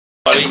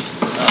I'm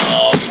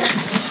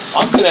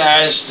going to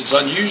ask, it's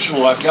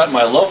unusual, I've got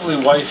my lovely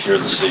wife here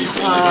this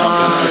evening.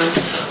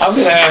 I'm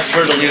going to ask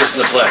her to lead us in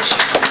the pledge.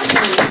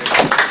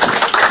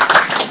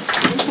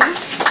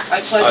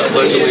 I pledge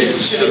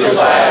allegiance to the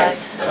flag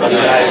of the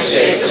United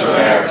States of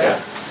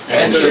America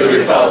and to the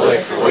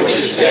republic for which it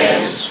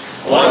stands,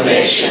 one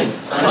nation,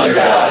 under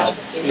God,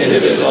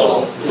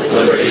 indivisible, with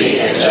liberty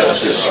and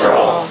justice for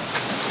all.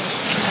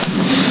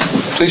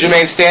 Please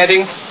remain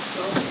standing.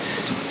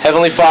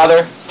 Heavenly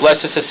Father,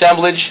 bless this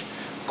assemblage.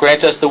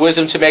 Grant us the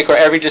wisdom to make our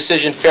every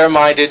decision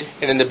fair-minded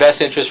and in the best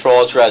interest for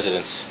all its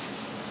residents.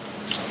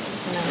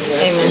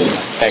 Amen.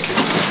 Thank you.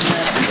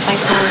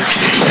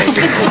 Thank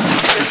you.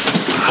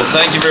 Well,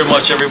 thank you very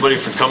much, everybody,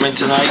 for coming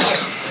tonight.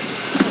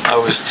 I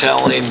was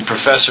telling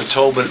Professor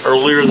Tobin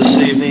earlier this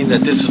evening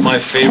that this is my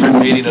favorite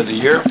meeting of the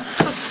year.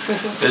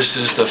 This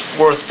is the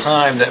fourth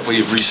time that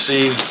we've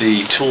received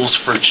the Tools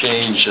for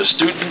Change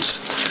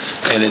students,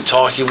 and in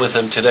talking with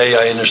them today,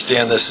 I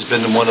understand this has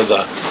been one of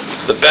the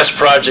best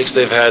projects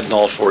they've had in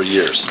all 4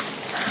 years.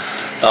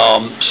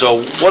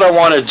 So what I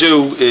want to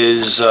do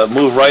is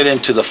move right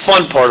into the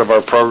fun part of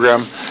our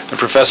program. And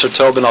Professor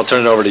Tobin, I'll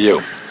turn it over to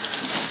you.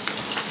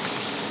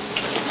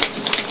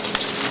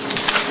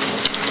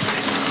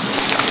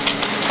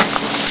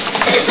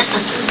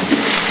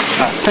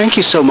 Thank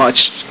you so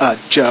much,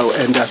 Joe,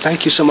 and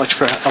thank you so much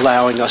for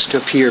allowing us to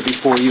appear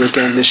before you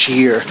again this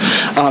year.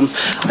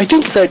 I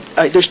think that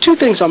there's two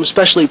things I'm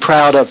especially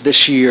proud of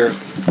this year,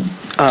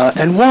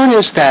 and one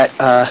is that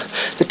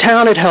the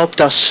town had helped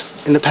us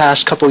in the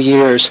past couple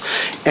years,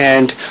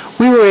 and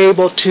we were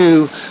able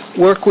to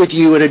work with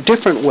you in a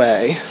different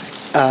way,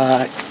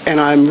 and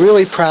I'm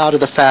really proud of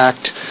the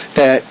fact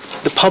that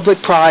the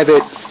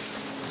public-private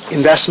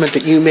investment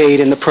that you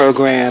made in the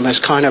program has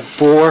kind of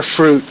bore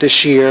fruit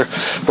this year,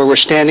 where we're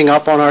standing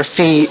up on our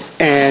feet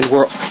and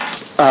we're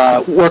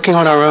working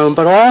on our own,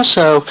 but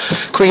also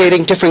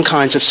creating different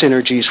kinds of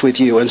synergies with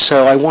you. And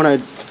so I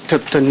wanted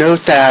to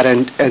note that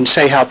and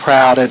say how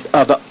proud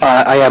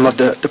I am of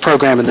the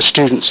program and the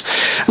students.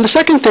 And the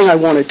second thing I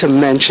wanted to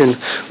mention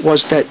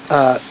was that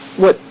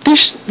what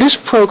this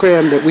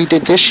program that we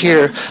did this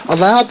year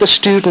allowed the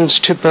students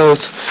to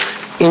both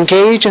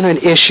engage in an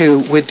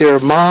issue with their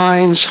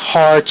minds,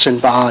 hearts,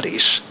 and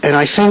bodies. And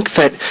I think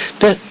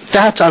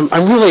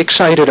I'm really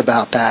excited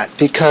about that,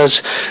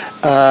 because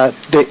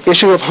the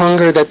issue of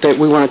hunger that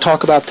we want to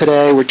talk about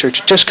today, which are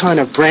just kind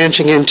of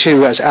branching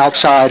into as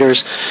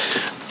outsiders,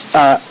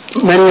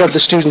 many of the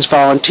students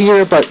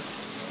volunteer, but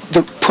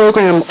the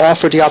program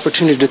offered the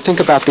opportunity to think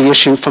about the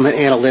issue from an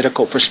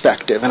analytical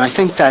perspective. And I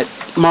think that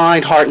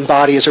mind, heart, and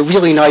body is a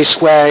really nice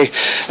way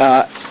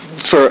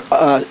for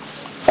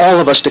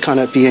all of us to kind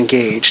of be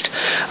engaged.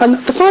 And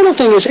the final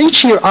thing is,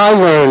 each year I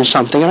learn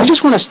something, and I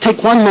just want to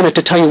take 1 minute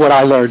to tell you what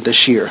I learned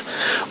this year.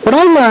 What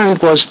I learned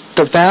was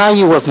the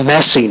value of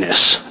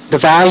messiness,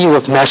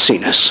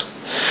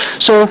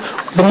 So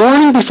the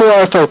morning before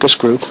our focus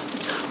group,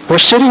 we're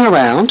sitting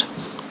around,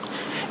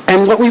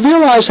 and what we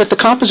realized that the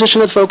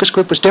composition of the focus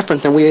group was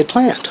different than we had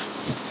planned.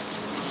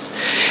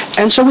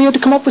 And so we had to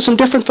come up with some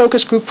different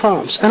focus group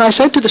prompts. And I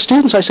said to the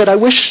students, I said, I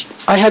wish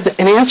I had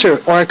an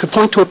answer, or I could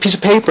point to a piece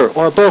of paper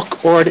or a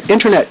book or an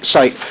internet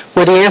site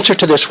where the answer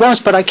to this was,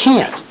 but I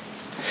can't.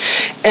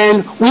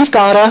 And we've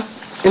got to,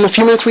 in the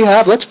few minutes we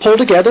have, let's pull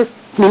together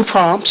new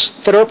prompts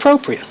that are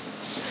appropriate.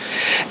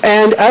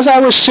 And as I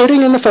was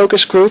sitting in the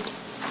focus group,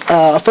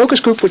 a focus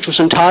group which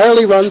was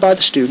entirely run by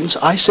the students,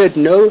 I said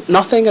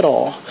nothing at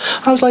all.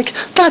 I was like,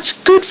 that's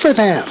good for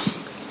them.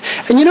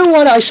 And you know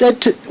what I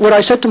said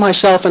to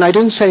myself, and I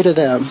didn't say to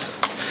them,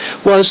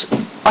 was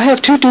I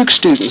have 2 Duke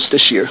students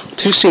this year,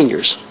 2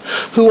 seniors,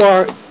 who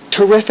are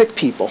terrific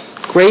people,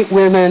 great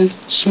women,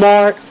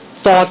 smart,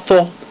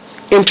 thoughtful,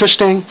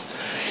 interesting,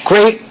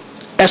 great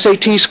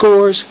SAT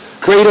scores,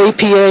 great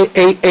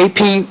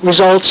AP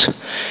results.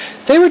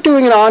 They were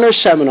doing an honors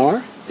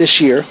seminar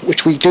this year,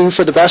 which we do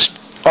for the best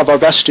of our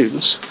best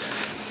students.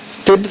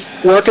 Did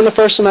work in the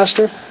first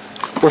semester.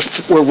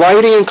 We're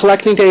writing and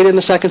collecting data in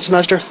the second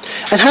semester,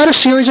 and had a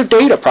series of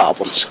data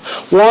problems.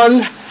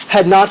 One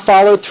had not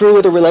followed through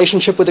with a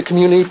relationship with a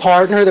community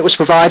partner that was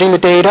providing the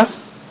data,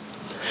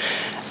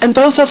 and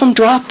both of them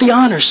dropped the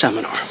honors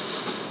seminar.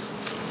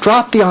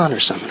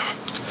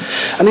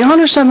 And the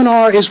honors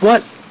seminar is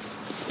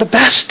the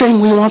best thing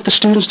we want the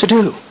students to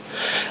do.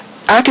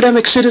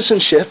 Academic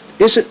citizenship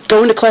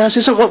going to class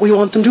isn't what we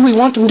want them to do. We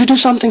want them to do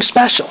something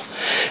special.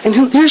 And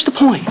here's the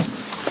point.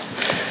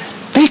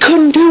 They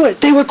couldn't do it.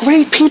 They were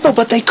great people,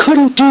 but they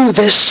couldn't do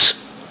this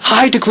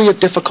high degree of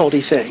difficulty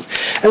thing.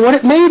 And what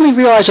it made me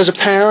realize as a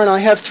parent, I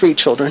have 3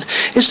 children,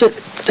 is that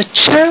the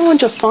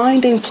challenge of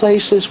finding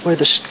places where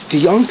the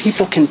young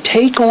people can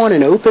take on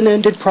an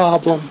open-ended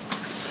problem,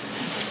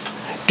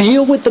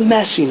 deal with the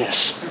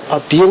messiness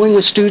of dealing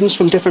with students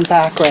from different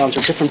backgrounds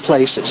or different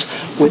places,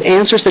 with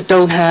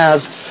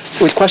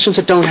questions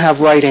that don't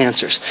have right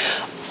answers.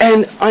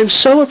 And I'm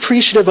so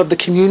appreciative of the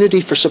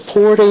community for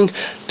supporting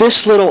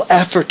this little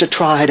effort to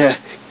try to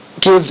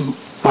give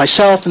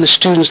myself and the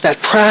students that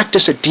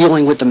practice at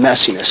dealing with the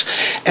messiness.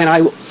 And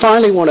I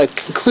finally want to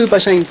conclude by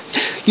saying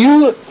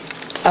you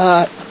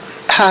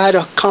had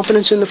a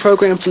confidence in the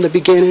program from the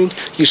beginning.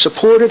 You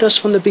supported us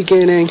from the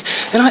beginning.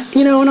 And I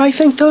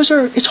think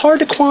it's hard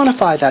to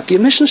quantify that. The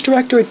admissions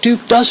director at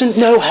Duke doesn't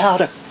know how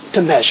to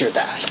measure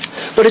that.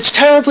 But it's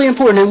terribly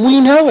important, and we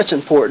know it's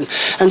important.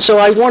 And so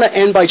I want to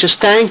end by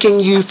just thanking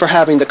you for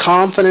having the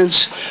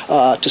confidence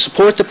to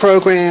support the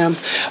program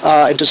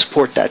and to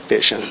support that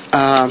vision.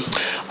 I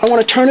want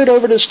to turn it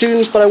over to the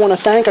students, but I want to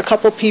thank a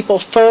couple people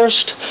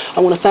first. I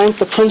want to thank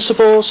the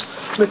principals.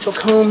 Mitchell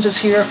Combs is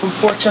here from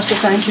Fort Chester.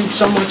 Thank you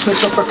so much,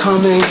 Mitchell, for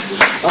coming.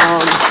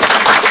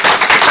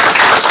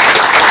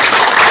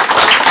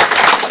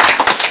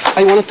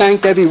 I want to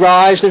thank Debbie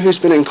Reisner, who's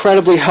been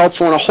incredibly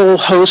helpful on a whole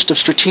host of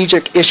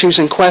strategic issues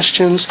and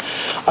questions.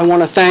 I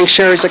want to thank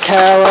Sherry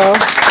Zaccaro,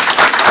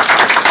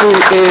 who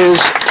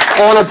is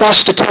on a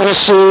bus to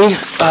Tennessee.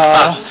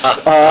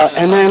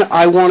 And then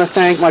I want to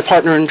thank my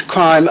partner in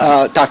crime,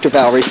 Dr.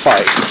 Valerie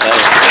Fight.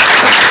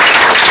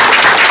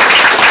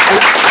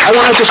 I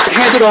want to just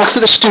hand it off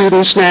to the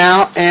students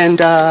now and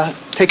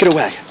take it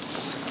away.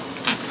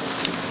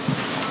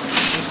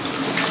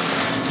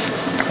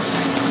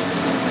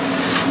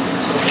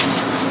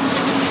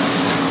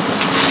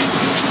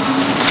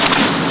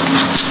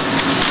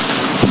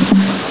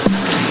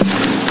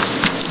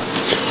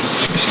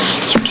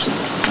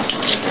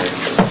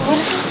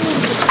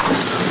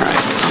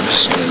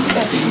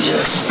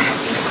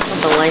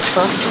 The lights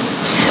off?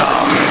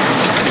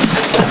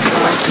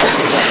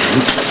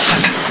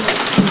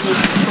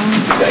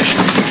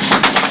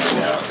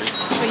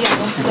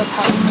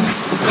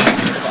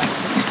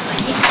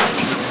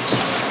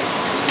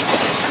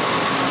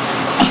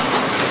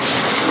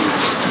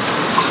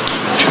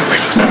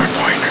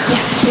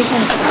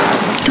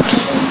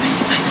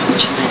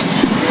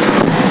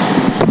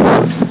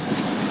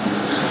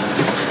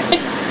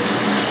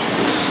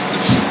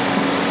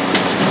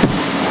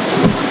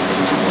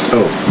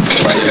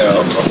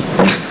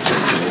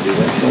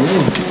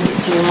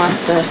 Do you want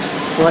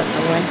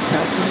the lights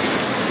out?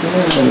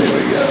 There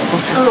we go.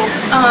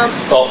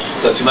 Oh,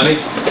 is that too many?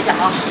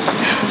 Yeah.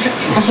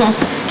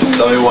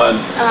 Tell me when.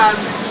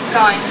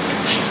 Going.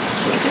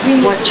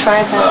 What,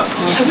 try that?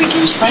 We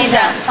can see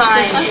that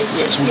fine. It's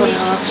just we need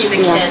to see the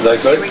kids. Is that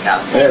good? Here we go.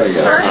 There we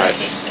go. Perfect.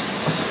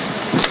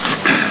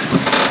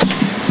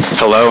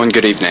 Hello and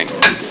good evening.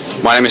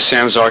 My name is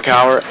Sam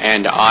Zarkauer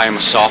and I am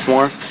a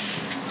sophomore.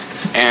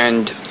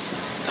 And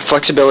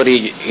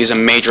flexibility is a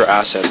major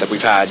asset that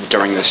we've had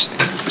during this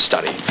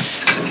study.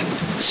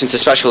 Since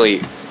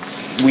especially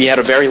we had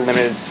a very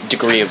limited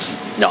degree of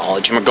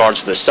knowledge in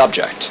regards to the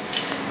subject.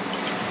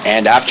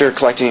 And after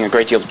collecting a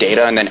great deal of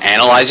data and then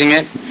analyzing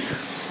it,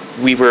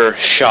 we were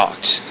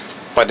shocked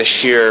by the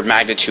sheer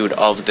magnitude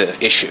of the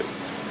issue.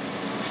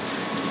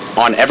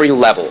 On every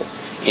level,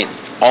 in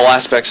all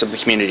aspects of the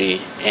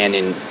community and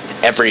in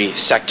every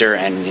sector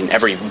and in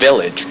every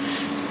village,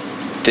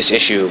 this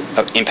issue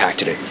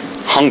impacted it.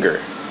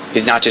 Hunger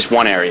is not just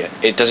one area.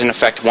 It doesn't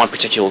affect one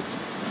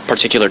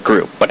particular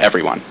group, but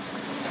everyone.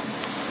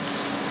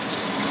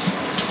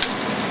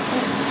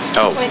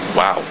 Oh,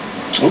 wow.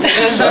 It's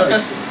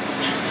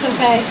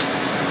okay.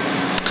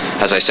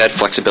 As I said,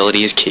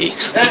 flexibility is key. Do you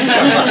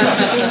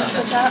want to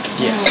switch up?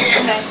 Yeah.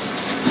 Okay.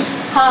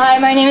 Hi,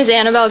 my name is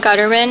Annabelle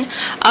Gutterman.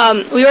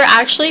 We were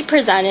actually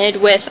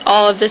presented with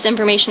all of this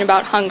information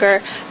about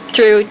hunger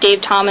through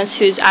Dave Thomas,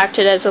 who's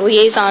acted as a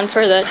liaison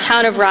for the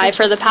town of Rye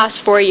for the past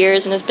 4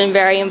 years and has been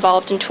very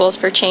involved in Tools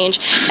for Change.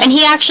 And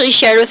he actually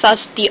shared with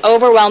us the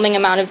overwhelming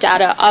amount of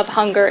data of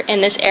hunger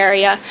in this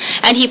area.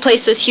 And he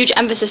placed this huge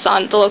emphasis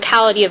on the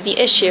locality of the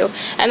issue.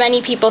 And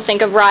many people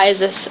think of Rye as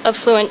this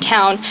affluent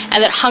town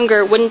and that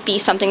hunger wouldn't be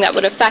something that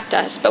would affect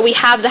us. But we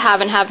have the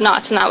have and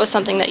have-nots, and that was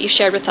something that you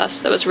shared with us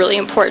that was really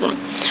important.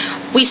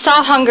 We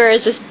saw hunger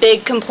as this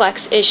big,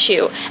 complex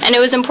issue, and it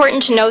was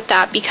important to note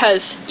that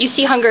because you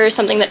see hunger as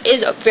something that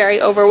is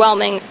very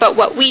overwhelming, but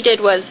what we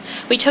did was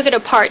we took it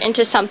apart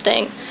into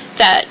something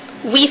that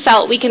we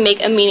felt we can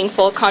make a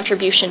meaningful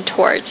contribution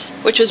towards,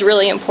 which was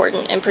really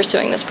important in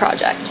pursuing this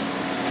project.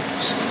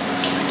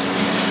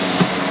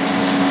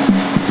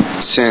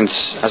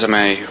 Since, as I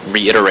may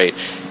reiterate,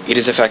 it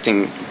is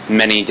affecting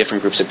many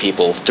different groups of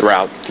people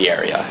throughout the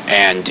area,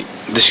 and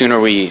the sooner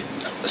we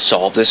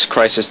solve this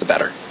crisis, the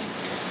better.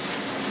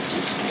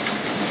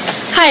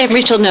 Hi, I'm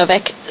Rachel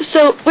Novick.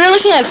 So we're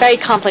looking at a very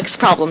complex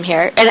problem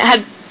here, and it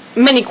had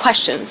many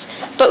questions.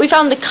 But we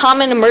found the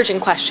common emerging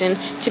question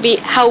to be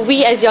how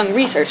we as young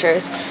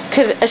researchers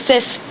could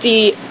assist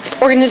the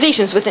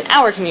organizations within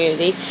our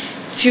community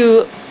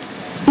to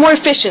more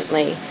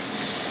efficiently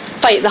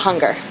fight the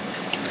hunger.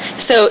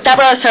 So that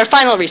brought us to our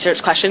final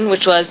research question,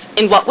 which was,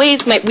 in what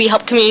ways might we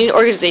help community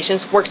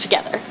organizations work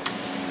together?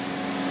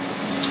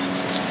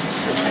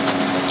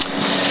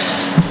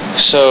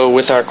 So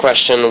with our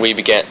question, we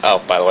began... Oh,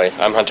 by the way,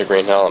 I'm Hunter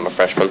Greenhill. I'm a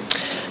freshman.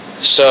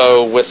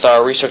 So with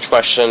our research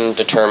question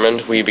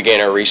determined, we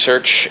began our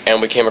research,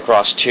 and we came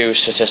across two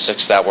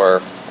statistics that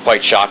were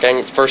quite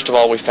shocking. First of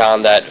all, we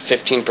found that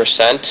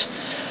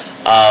 15%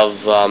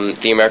 of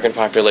the American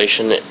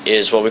population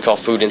is what we call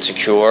food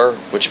insecure,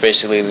 which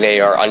basically they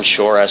are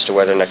unsure as to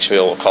where their next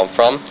meal will come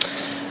from.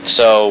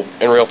 So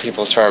in real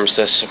people terms,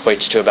 this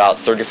equates to about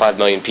 35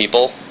 million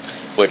people,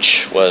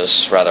 which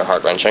was rather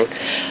heart-wrenching.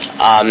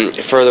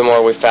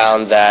 Furthermore, we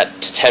found that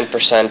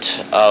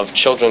 10% of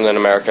children in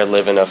America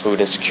live in a food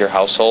insecure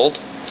household.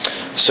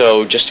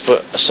 So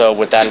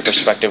with that in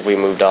perspective, we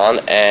moved on,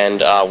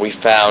 and we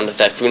found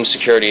that food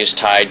insecurity is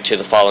tied to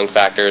the following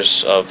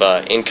factors of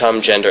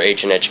income, gender,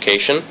 age, and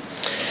education.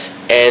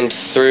 And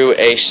through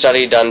a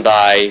study done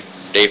by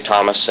Dave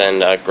Thomas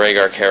and Greg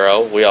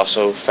Arcaro, we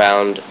also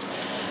found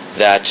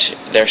that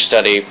their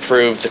study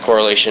proved the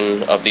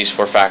correlation of these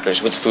 4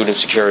 factors with food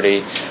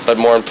insecurity, but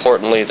more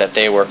importantly that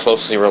they were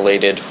closely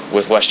related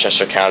with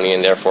Westchester County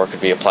and therefore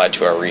could be applied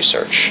to our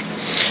research.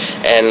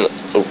 And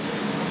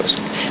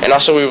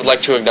also we would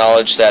like to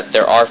acknowledge that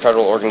there are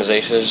federal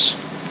organizations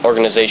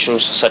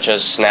such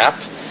as SNAP.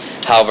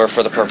 However,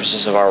 for the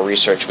purposes of our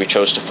research, we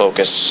chose to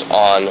focus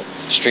on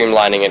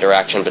streamlining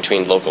interaction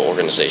between local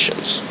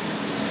organizations.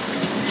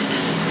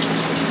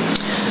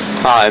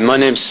 Hi, my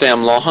name's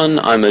Sam Lawhon.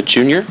 I'm a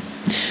junior.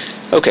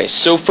 Okay,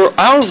 so for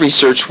our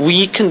research,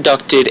 we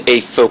conducted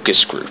a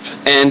focus group,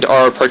 and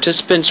our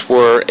participants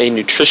were a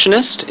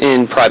nutritionist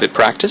in private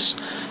practice,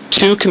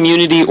 2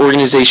 community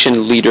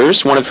organization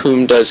leaders, one of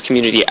whom does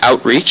community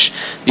outreach,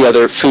 the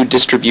other food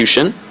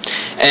distribution,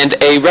 and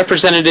a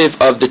representative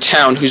of the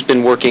town who's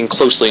been working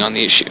closely on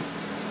the issue.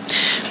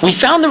 We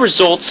found the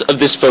results of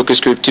this focus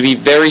group to be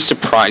very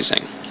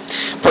surprising.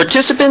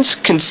 Participants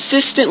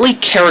consistently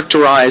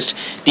characterized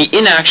the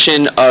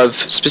inaction of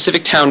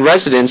specific town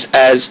residents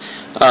as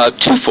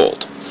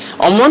twofold.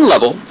 On one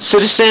level,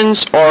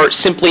 citizens are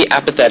simply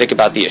apathetic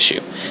about the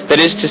issue. That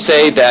is to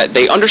say that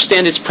they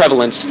understand its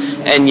prevalence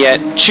and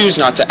yet choose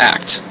not to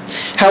act.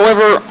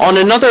 However, on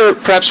another,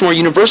 perhaps more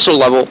universal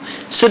level,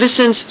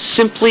 citizens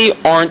simply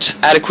aren't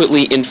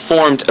adequately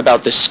informed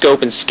about the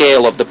scope and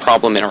scale of the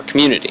problem in our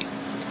community.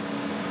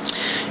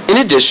 In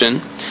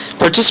addition,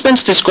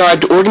 participants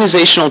described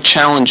organizational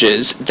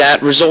challenges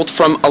that result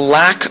from a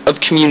lack of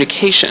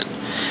communication,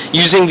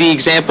 using the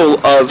example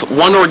of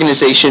one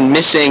organization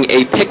missing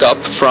a pickup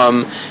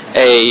from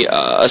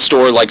a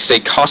store like, say,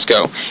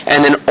 Costco,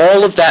 and then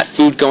all of that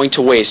food going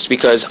to waste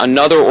because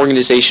another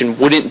organization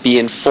wouldn't be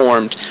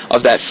informed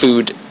of that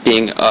food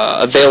being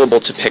available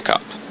to pick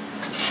up.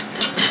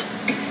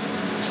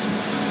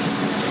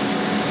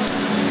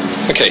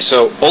 Okay,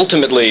 so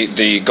ultimately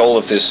the goal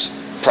of this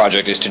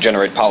project is to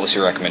generate policy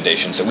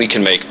recommendations that we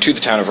can make to the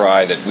town of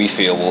Rye that we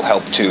feel will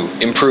help to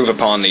improve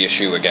upon the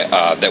issue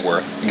that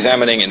we're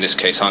examining, in this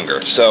case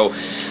hunger. So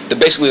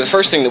basically the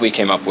first thing that we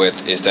came up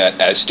with is that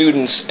as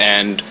students,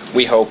 and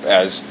we hope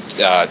as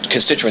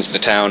constituents of the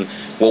town,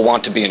 will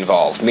want to be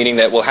involved, meaning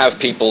that we'll have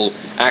people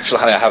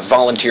actually have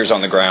volunteers on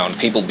the ground,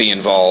 people be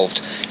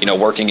involved,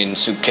 working in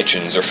soup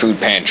kitchens or food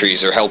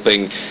pantries or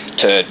helping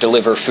to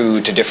deliver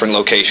food to different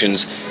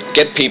locations,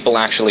 get people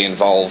actually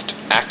involved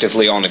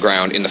actively on the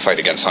ground in the fight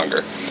against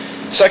hunger.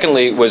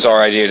 Secondly was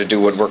our idea to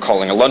do what we're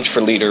calling a lunch for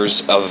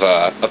leaders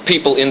of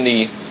people in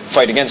the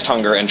fight against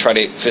hunger and try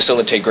to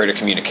facilitate greater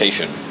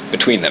communication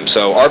between them.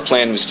 So our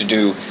plan was to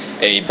do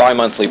a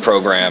bi-monthly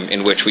program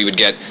in which we would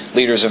get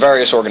leaders of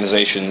various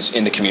organizations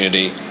in the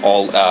community,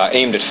 all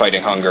aimed at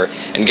fighting hunger,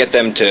 and get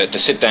them to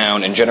sit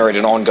down and generate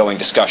an ongoing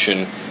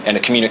discussion and a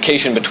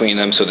communication between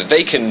them so that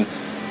they can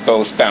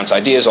both bounce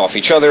ideas off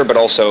each other, but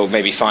also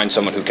maybe find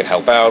someone who can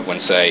help out when,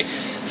 say,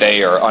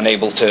 they are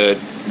unable to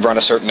run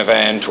a certain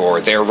event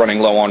or they're running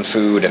low on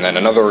food, and then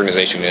another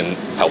organization can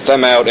help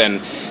them out,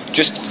 and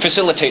just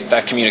facilitate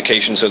that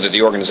communication so that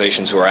the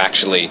organizations who are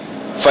actually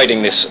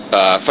fighting this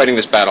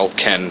battle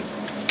can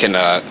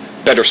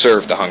better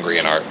serve the hungry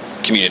in our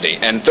community.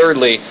 And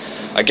thirdly,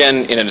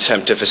 again, in an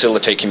attempt to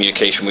facilitate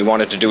communication, we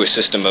wanted to do a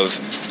system of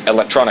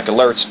electronic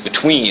alerts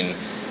between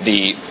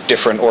the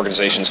different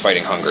organizations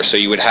fighting hunger. So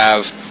you would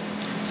have,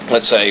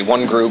 let's say,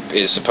 one group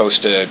is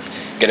supposed to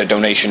get a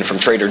donation from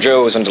Trader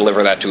Joe's and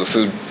deliver that to a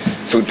food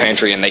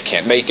pantry, and they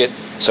can't make it.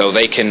 So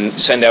they can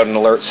send out an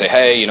alert, say,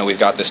 hey, we've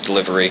got this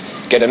delivery.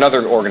 Get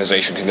another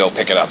organization can go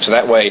pick it up. So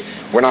that way,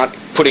 we're not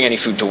putting any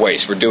food to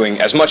waste. We're doing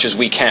as much as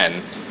we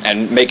can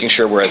and making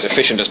sure we're as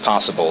efficient as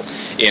possible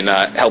in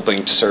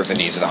helping to serve the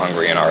needs of the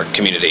hungry in our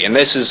community. And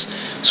this is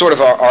sort of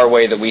our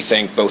way that we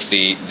think both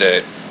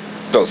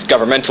both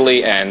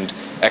governmentally and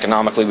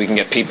economically we can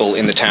get people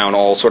in the town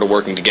all sort of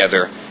working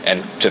together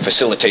and to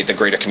facilitate the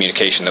greater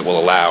communication that will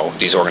allow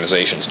these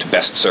organizations to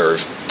best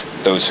serve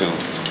those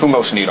who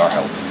most need our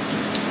help.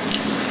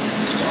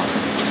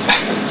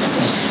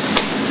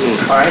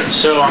 All right,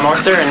 so I'm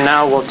Arthur, and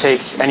now we'll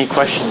take any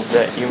questions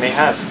that you may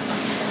have.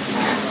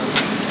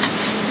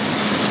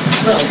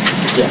 Well,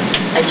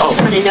 I just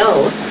want to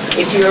know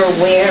if you're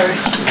aware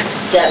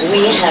that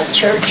we have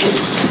churches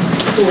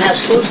who have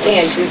food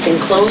pantries and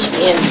clothes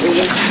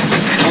pantries,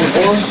 and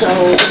also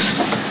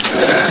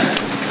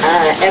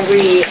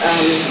every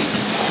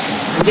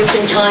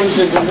different times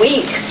of the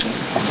week.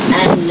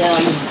 And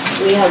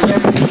we have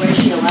Reverend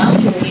Horatio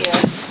Alger here,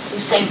 who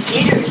St.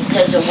 Peter's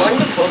does a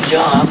wonderful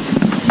job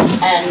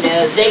and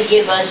they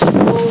give us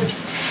food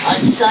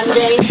on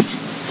Sundays,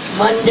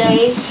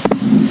 Mondays,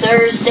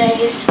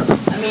 Thursdays.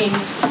 I mean,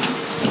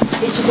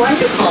 it's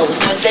wonderful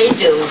what they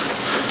do,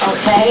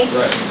 okay?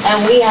 Right.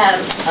 And we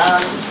have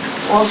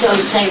also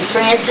St.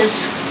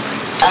 Francis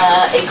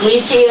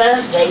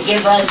Iglesia. They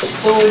give us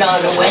food on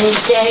a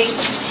Wednesday.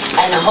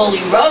 And the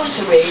Holy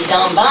Rosary,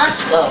 Don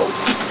Bosco.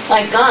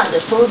 My God,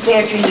 the food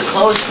pantry, the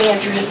clothes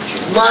pantry,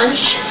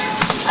 lunch.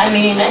 I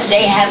mean,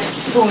 they have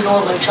food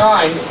all the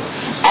time.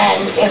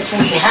 And if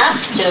we have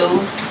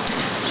to,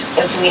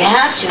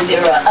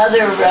 there are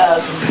other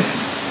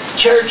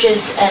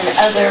churches and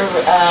other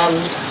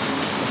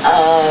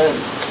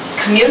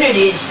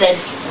communities that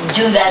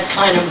do that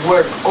kind of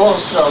work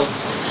also.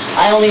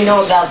 I only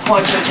know about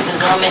Portrait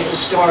because I'm a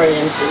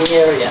historian for the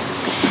area.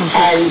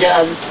 And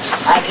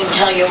I can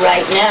tell you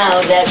right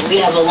now that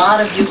we have a lot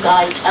of you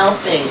guys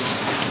helping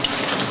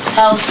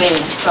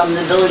from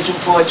the village of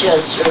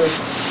Portchester,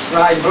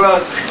 Rye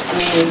Brook, I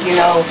mean, you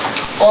know,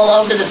 all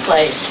over the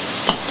place.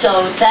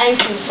 So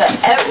thank you for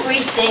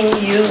everything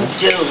you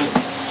do.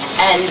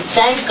 And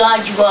thank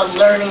God you are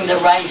learning the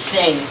right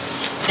thing.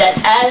 That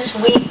as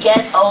we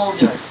get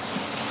older,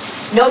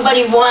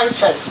 nobody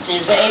wants us.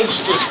 There's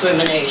age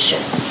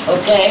discrimination,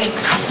 okay?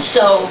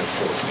 So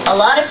a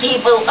lot of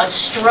people are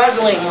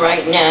struggling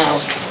right now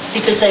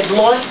because they've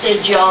lost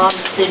their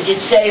jobs, they're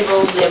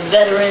disabled, they're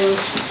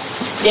veterans,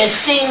 they're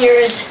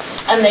seniors,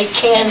 and they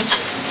can't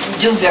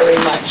do very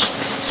much.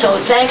 So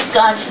thank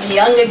God for the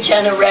younger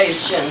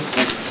generation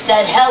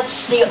that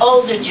helps the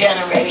older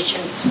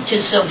generation to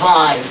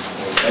survive.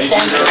 Thank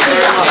you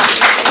very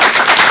much.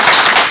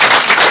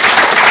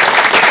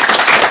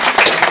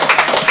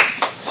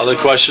 Other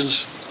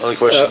questions? Other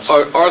questions?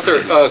 Arthur,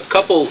 a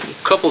couple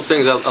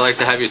things I'd like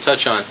to have you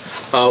touch on.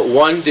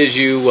 One, did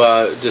you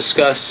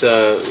discuss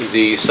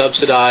the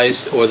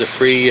subsidized or the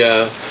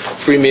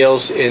free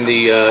meals in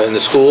the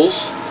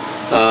schools?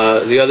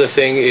 The other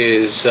thing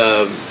is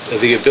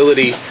the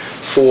ability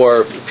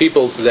for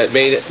people that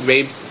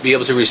may be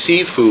able to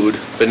receive food,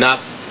 but not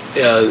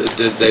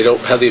they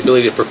don't have the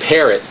ability to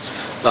prepare it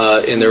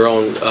in their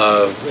own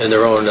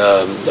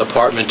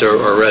apartment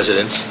or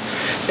residence,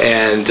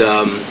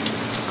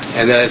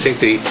 and then I think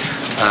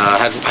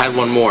had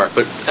one more,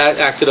 but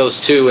act to those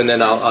two, and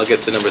then I'll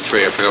get to number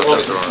three. I forgot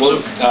what that was.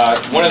 Well,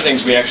 one of the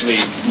things we actually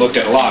looked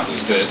at a lot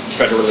was the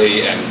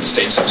federally and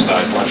state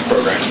subsidized lunch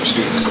programs for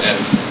students, and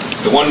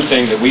the one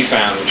thing that we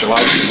found, which a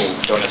lot of people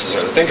don't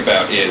necessarily think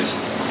about, is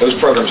those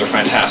programs are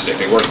fantastic.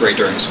 They work great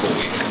during the school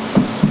week.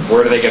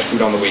 Where do they get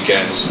food on the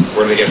weekends?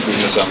 Where do they get food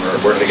in the summer?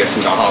 Where do they get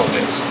food on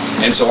holidays?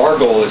 And so our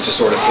goal is to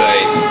sort of say,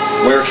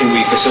 where can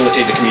we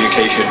facilitate the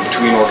communication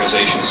between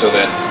organizations so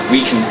that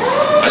we can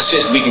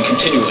assist, we can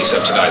continually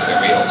subsidize their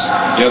meals.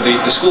 You know,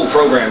 the school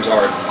programs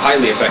are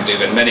highly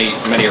effective and many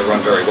are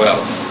run very well,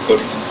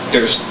 but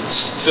there's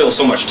still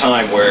so much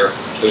time where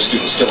those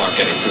students still aren't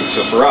getting food.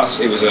 So for us,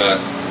 it was a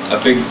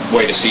big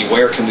way to see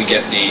where can we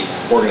get the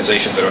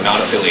organizations that are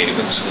not affiliated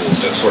with the schools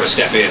to sort of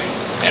step in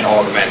and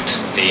augment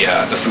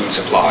the food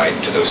supply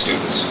to those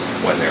students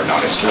when they're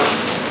not in school.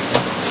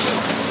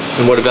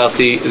 And what about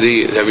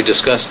have we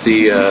discussed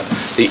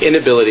the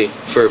inability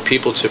for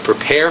people to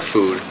prepare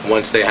food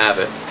once they have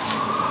it?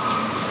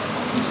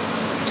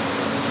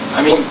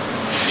 I mean,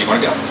 you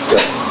want to go?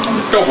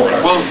 Go for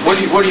it. Well,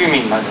 what do you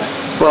mean by that?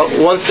 Well,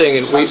 one thing,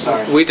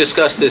 and we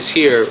discussed this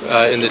here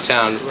in the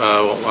town.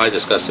 I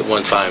discussed it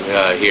one time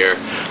here.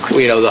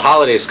 You know, the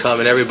holidays come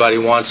and everybody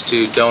wants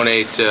to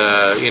donate,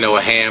 a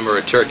ham or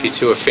a turkey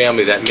to a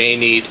family that may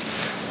need,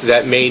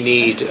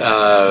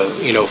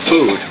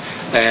 food.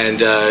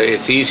 And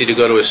it's easy to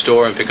go to a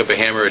store and pick up a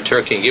ham or a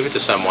turkey and give it to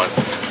someone,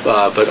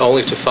 but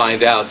only to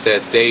find out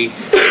that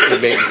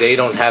they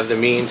don't have the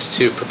means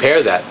to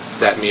prepare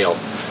that meal.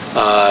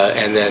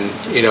 And then,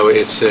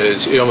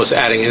 it's almost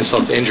adding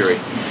insult to injury.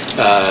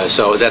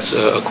 So that's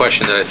a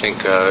question that I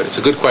think it's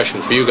a good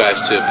question for you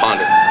guys to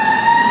ponder.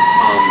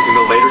 In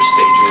the later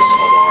stages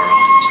of our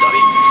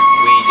study,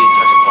 we did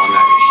touch upon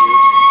that issue,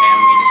 and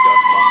we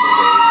discussed multiple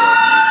ways of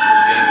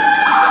improving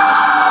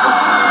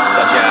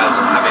such as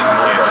having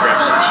more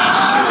programs to teach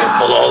students.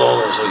 Hold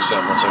on,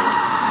 one second.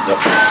 Yep.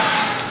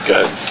 Go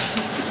ahead.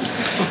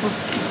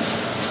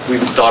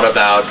 We've thought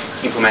about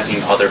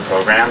implementing other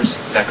programs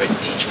that could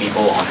teach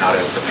people on how to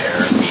prepare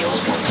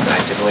meals more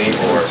effectively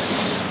or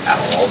at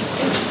all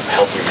in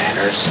healthier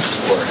manners,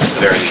 or at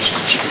the very least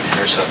cheaper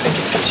manners, so that they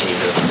can continue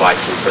to provide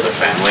food for their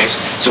families.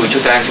 So we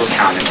took that into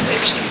account in the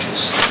later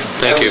stages.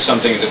 That was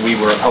something that we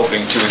were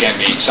hoping to, again,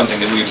 be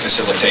something that we would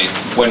facilitate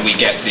when we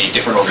get the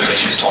different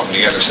organizations talking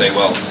together, say,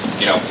 well,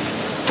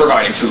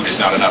 providing food is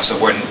not enough. So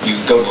when you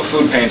go to a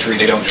food pantry,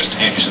 they don't just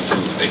hand you some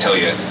food. They tell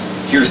you,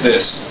 here's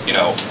this,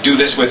 do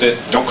this with it,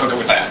 don't cook it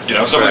with that.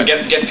 So right.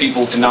 Get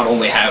people to not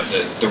only have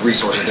the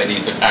resources they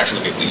need, but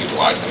actually be able to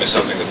utilize them is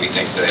something that we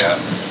think the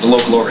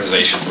local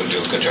organizations would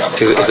do a good job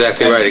of.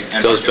 Exactly right.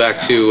 It goes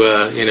back to,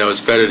 it's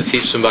better to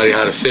teach somebody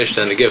how to fish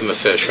than to give them a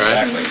fish,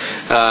 right?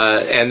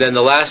 Exactly. And then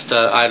the last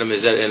item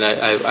is that, and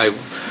I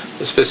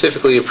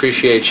specifically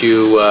appreciate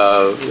you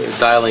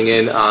dialing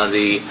in on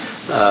the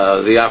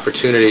the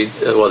opportunity,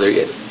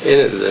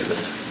 the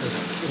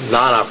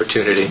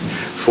non-opportunity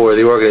for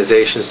the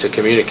organizations to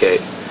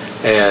communicate,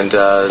 and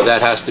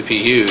that has to be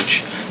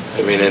huge.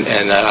 I mean,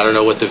 and I don't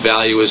know what the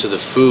value is of the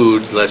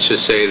food, let's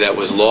just say, that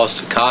was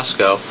lost at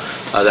Costco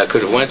that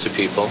could have went to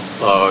people,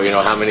 or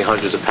how many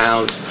hundreds of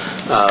pounds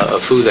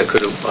of food that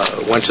could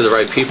have went to the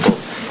right people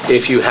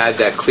if you had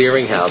that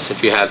clearinghouse,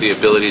 if you had the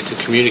ability to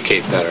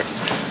communicate better.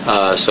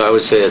 So I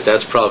would say that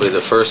that's probably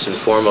the first and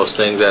foremost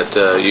thing that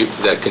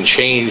that can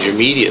change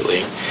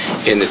immediately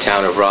in the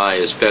town of Rye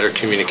is better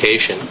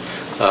communication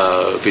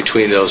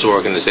between those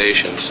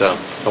organizations. So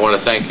I want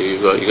to thank you.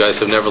 You guys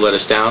have never let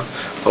us down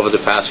over the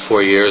past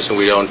 4 years, and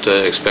we don't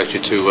expect you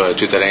to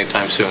do that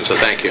anytime soon. So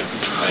thank you.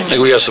 I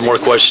think we have some more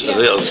questions.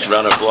 Let's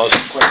round of applause.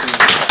 Some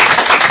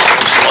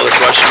other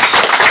questions?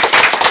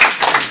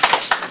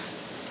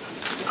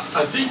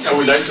 I think I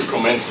would like to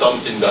comment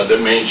something that they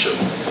mentioned.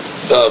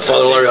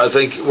 Father Hilario, I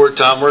think,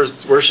 Tom, where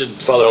should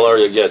Father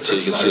Hilario get so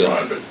you can see him?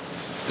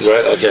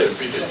 Right? Okay.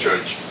 The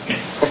church.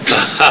 Okay.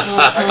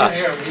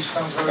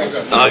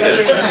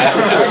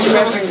 That's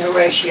Reverend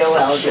Horatio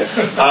Elder.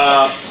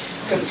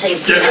 From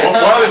St. Peter.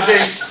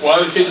 One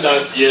of the things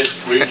that, yes,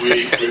 we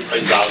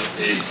find out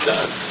is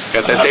that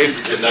we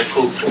cannot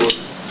cook food.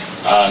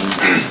 And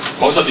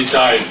most of the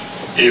time,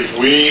 if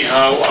we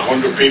have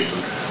 100 people,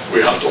 we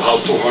have to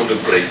have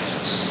 200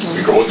 plates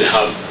because they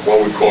have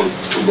what we call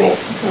to go.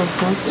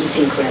 It's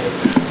incredible.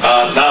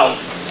 Now,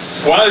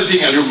 one of the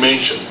things that you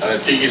mentioned, and I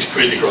think is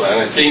critical,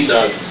 and I think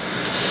that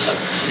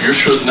you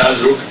should not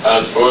look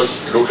at us,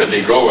 look at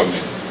the government,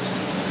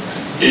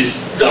 is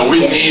that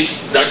we need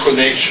that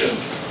connection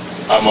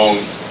among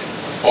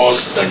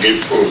us that give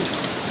food.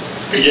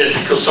 Again,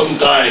 because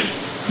sometimes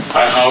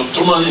I have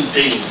too many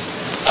things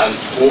and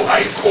who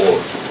I call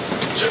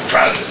St.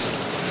 Francis.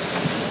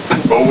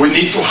 But we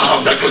need to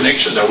have that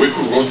connection that we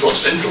could go to a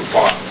Central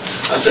Park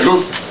and say,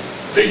 look,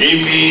 they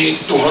gave me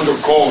 200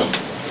 corn.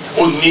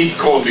 Who need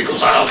corn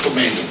because I have too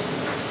many?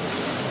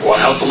 Or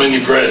I have too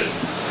many bread.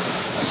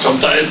 And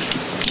sometimes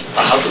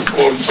I have to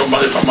call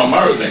somebody from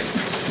America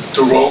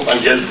to go and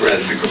get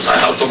bread because I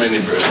have too many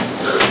bread.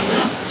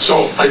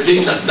 So I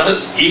think that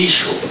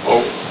issue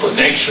of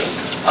connection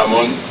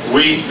among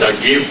we that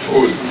give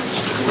food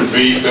would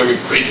be very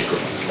critical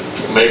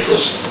to make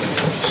us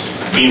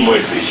be more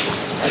efficient.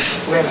 That's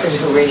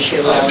Reverend Horatio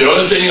Elder. The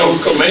other thing I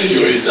would commend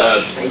you is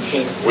that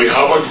we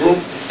have a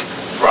group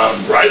from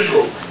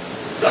Rybrook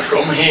that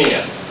come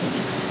here,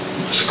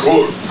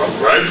 school from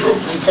Rybrook,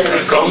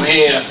 that come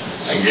here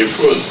and give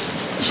food.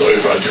 So if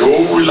you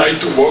would like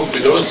to work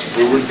with us,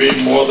 we would be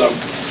more than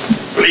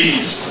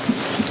pleased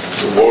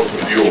to work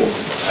with you.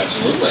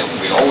 Absolutely.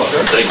 We all love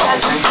it. Thank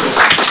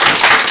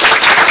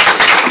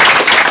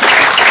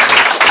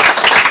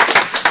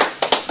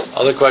you.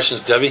 Other questions,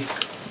 Debbie?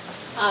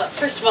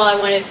 First of all, I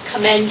want to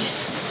commend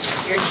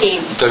your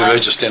team. Debbie, maybe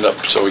just stand up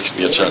so we can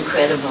get you.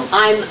 Incredible.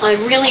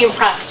 I'm really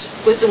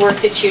impressed with the work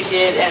that you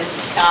did, and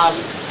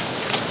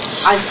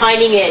I'm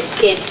finding it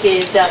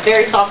is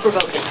very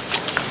thought-provoking.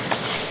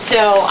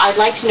 So I'd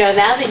like to know,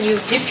 now that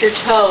you've dipped your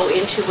toe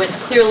into what's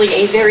clearly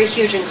a very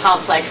huge and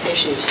complex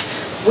issues,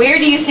 where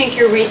do you think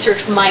your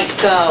research might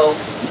go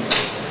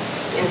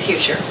in the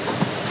future?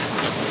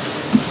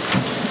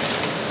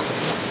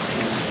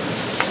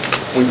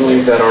 We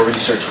believe that our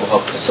research will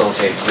help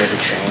facilitate greater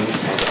change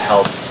and to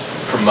help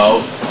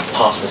promote a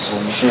possible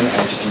solution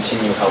and to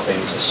continue helping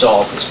to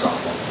solve this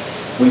problem.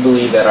 We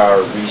believe that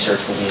our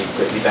research will be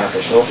greatly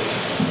beneficial,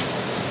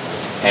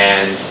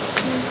 and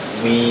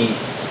we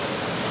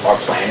are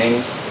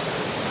planning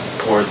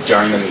for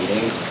during the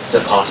meeting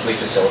to possibly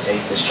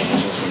facilitate this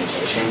change in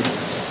communication.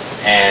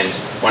 And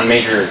one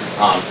major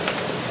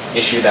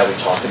issue that we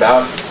talked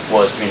about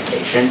was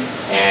communication,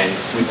 and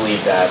we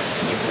believe that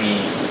if we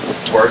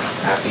work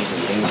at these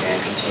meetings and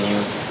continue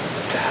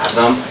to have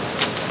them,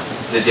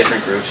 the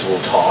different groups will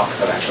talk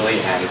eventually,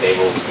 and they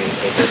will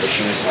communicate their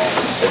issues and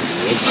their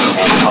needs,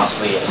 and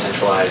possibly a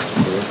centralized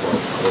group or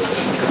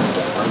coalition can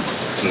form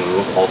to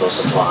move all those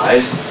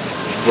supplies.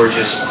 We're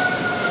just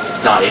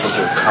not able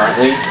to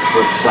currently.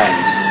 We're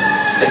planning.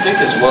 I think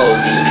as well it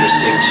would be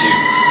interesting to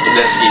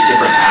investigate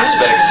different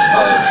aspects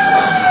of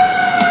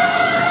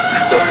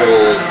the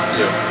whole,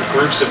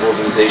 groups of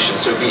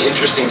organizations. So it'd be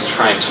interesting to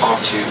try and talk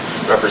to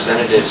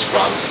representatives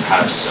from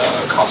perhaps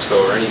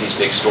Costco or any of these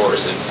big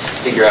stores and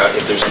figure out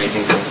if there's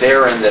anything from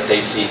their end that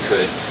they see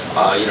could,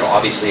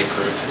 obviously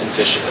improve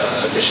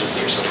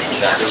efficiency or something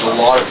like that. There's a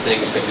lot of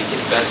things that we can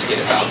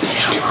investigate about the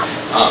issue.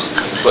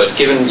 But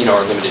given,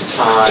 our limited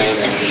time,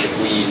 and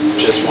we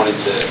just wanted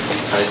to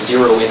kind of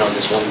zero in on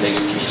this one thing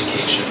of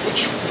communication,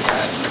 which we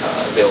had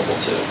available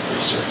to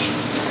research.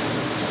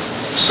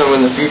 So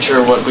in the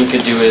future, what we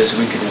could do is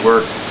we could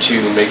work to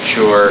make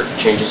sure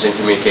changes in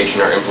communication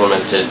are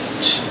implemented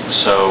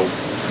so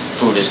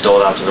food is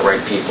doled out to the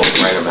right people,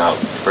 the right amount,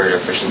 with greater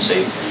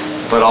efficiency.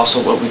 But also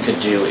what we could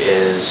do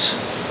is,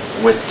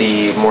 with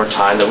the more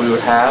time that we would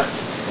have,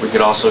 we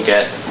could also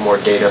get more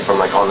data from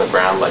on the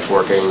ground, like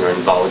working and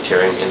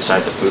volunteering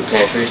inside the food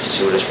pantries to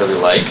see what it's really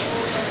like.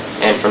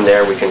 And from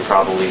there, we can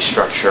probably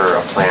structure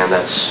a plan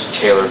that's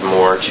tailored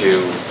more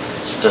to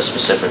the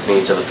specific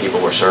needs of the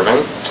people we're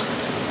serving.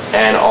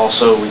 And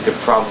also, we could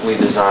probably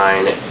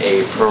design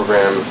a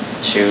program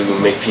to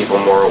make people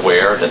more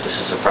aware that this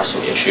is a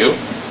pressing issue.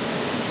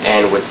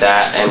 And with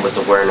that, and with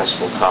awareness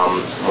will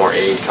come more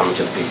aid coming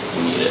to the people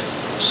who need it.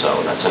 So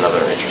that's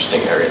another interesting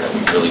area that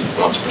we really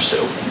want to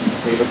pursue.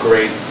 We have a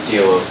great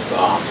deal of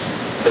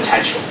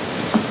potential,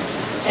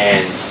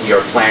 and we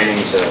are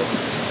planning to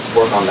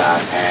work on that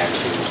and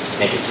to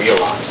make it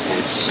realized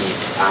and see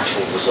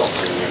actual results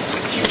in the near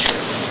future.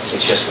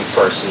 It's just we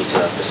first need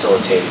to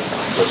facilitate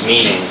those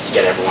meetings to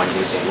get everyone in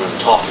the same room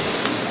talking.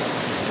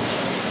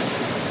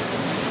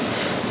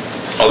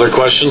 Other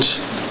questions?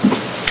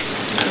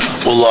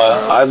 Well,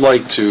 I'd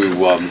like to,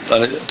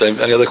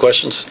 any other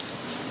questions?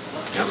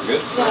 Yeah,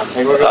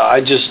 we're good.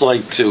 I'd just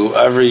like to,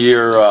 every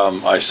year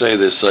I say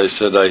this, I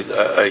said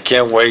I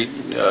can't wait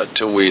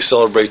till we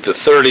celebrate the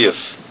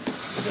 30th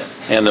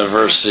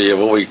anniversary of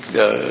what we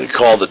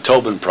call the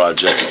Tobin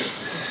Project.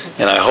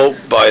 And I hope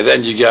by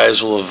then you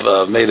guys will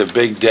have made a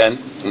big dent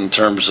in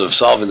terms of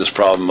solving this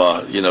problem.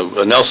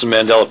 Nelson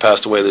Mandela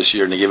passed away this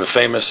year, and he gave a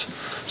famous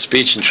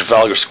speech in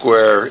Trafalgar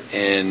Square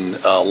in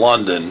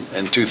London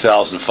in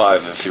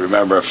 2005. If you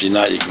remember, if you're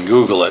not, you can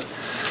Google it.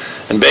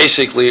 And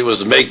basically, it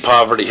was a Make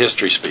Poverty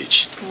History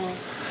speech.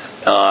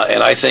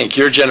 And I think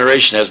your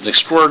generation has an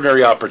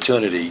extraordinary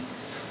opportunity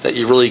that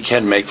you really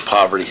can make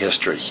poverty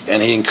history.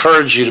 And he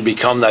encouraged you to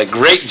become that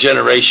great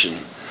generation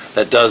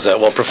that does that.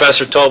 Well,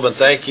 Professor Tobin,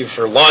 thank you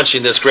for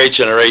launching this great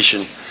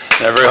generation.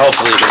 And I'm very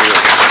hopeful you can do it.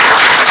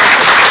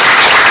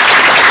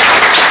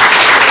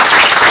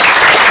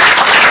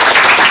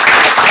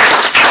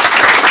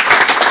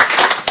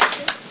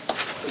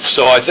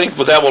 So I think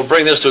with that, we'll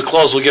bring this to a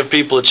close. We'll give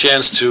people a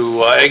chance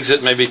to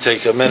exit, maybe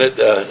take a minute,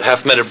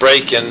 half-minute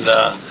break, and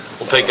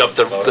we'll pick up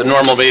the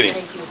normal meeting.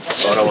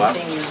 Photo op?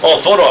 Oh,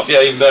 photo op,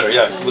 yeah, even better,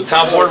 yeah. With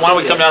town board, why don't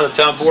we come down to the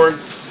town board?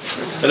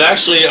 And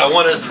actually, I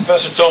wanted,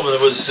 Professor Tobin,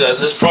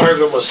 this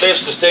program was safe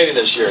sustaining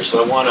this year,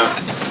 so I want to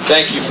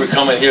thank you for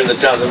coming here to the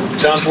town. The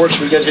town board,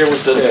 should we get here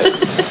with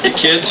the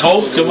kids?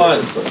 Hope, come on.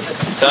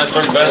 Town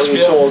clerk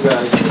vestibule.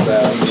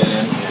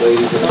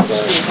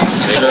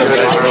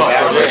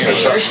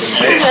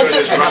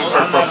 Just run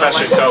for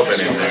Professor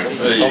Tobin in there.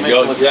 There you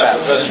go. Yeah,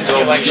 Professor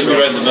Tobin, you should be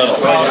right in the middle.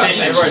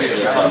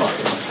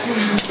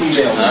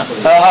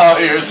 Oh,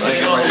 here's like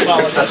I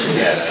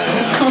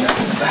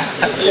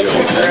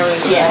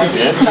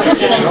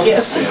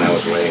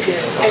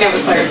never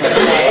cleared for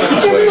today.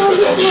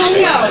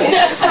 No,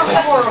 it's a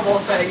horrible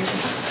thing.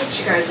 Put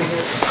you guys in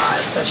this spot.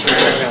 But you're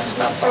going to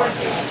stop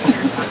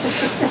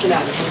Get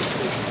out of here.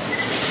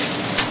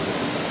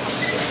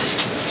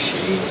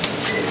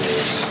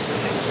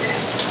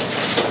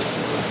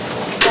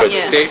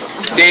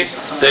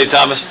 Dave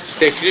Thomas.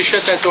 Dave, could you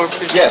shut that door,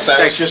 please? Yes,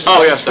 I was just...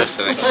 Oh, yes, thank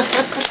you.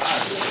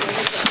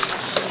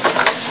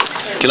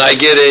 Can I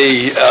get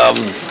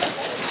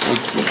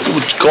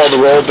call the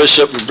roll,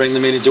 Bishop, and bring the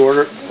meeting to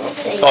order?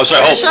 Oh,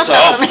 sorry, I'm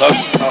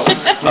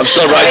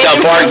still right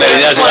down Park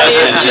meeting.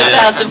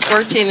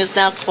 2014 is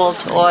now called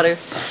to order.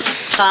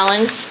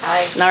 Collins?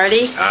 Aye.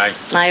 Nardi? Aye.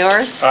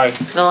 Nioras? Aye.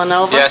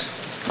 Villanova? Yes.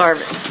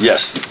 Carvin?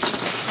 Yes.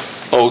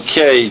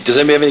 Okay, does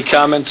anybody have any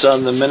comments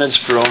on the minutes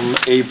from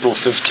April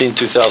 15,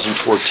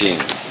 2014?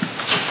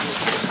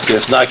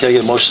 If not, can I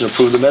get a motion to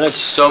approve the minutes?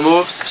 So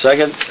moved.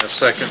 Second?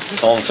 Second.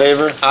 All in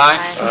favor?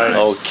 Aye.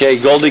 Okay,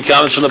 Goldie,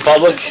 comments from the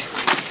public?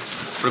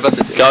 What about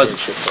the Comments?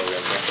 internship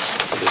program?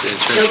 Is the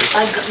No,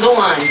 internship? go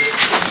on.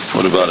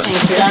 What about it?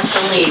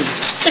 Dr. Lee.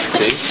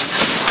 Dave?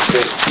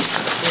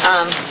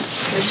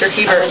 Mr. I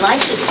Hebert? would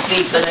like to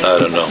speak, but I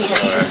don't know.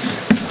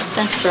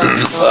 That's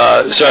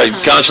right. Sorry,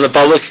 comments from the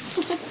public?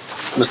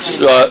 Mr.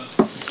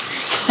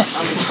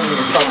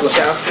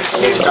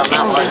 News on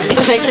that one.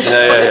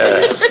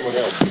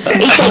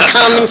 He said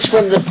comments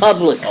from the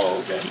public.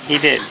 He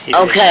did.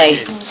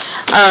 Okay.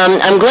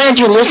 I'm glad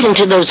you listened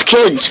to those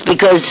kids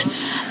because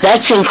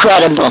that's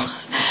incredible.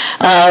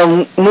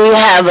 We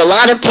have a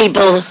lot of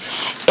people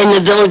in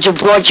the village of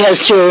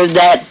Portchester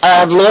that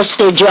have lost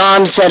their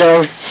jobs, that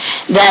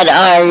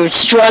are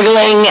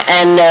struggling,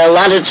 and a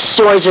lot of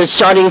stores are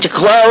starting to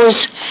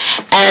close,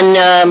 and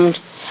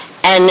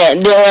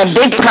there are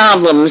big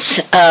problems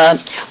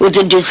with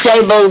the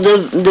disabled,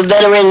 the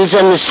veterans,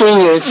 and the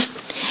seniors.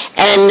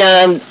 And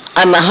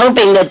I'm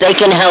hoping that they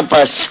can help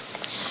us.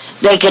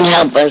 They can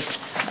help us.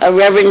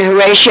 Reverend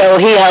Horatio,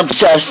 he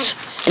helps us,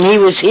 and he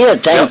was here,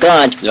 thank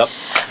God. Yep.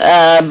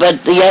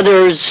 But the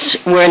others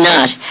were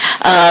not.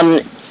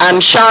 I'm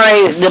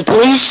sorry, the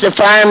police, the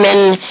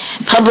firemen,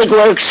 public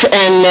works,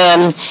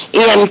 and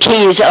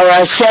EMTs are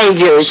our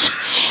saviors.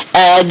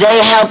 They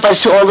help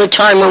us all the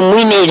time when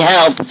we need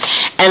help.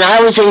 And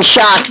I was in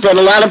shock that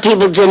a lot of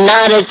people did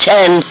not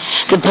attend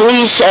the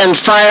police and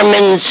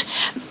firemen's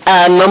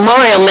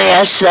memorial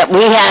mass that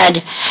we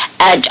had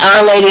at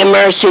Our Lady of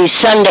Mercy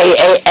Sunday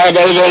at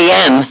 8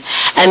 a.m.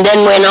 and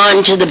then went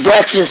on to the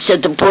breakfast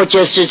at the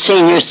Portchester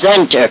Senior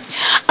Center.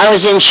 I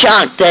was in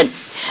shock that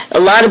A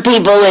lot of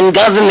people in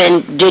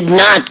government did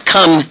not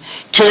come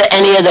to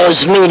any of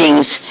those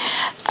meetings.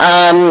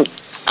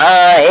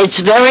 It's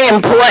very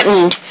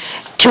important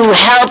to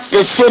help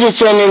the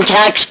citizen and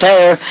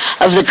taxpayer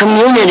of the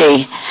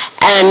community.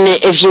 And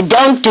if you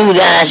don't do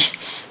that,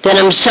 then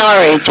I'm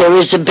sorry, there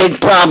is a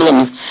big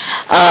problem.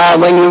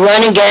 When you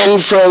run again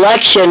for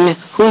election,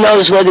 who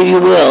knows whether you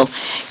will.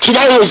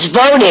 Today is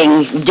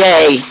voting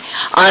day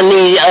on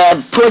the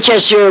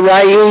Portchester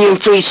Union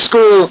Free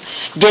School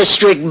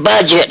District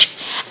budget,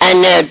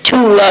 and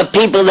two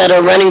people that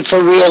are running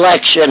for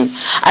re-election.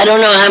 I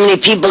don't know how many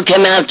people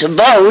came out to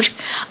vote.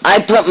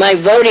 I put my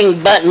voting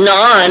button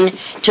on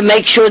to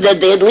make sure that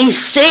they at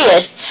least see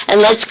it,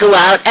 and let's go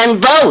out and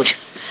vote,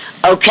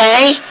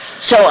 okay?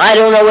 So I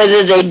don't know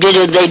whether they did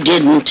or they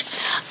didn't.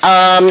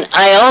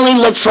 I only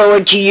look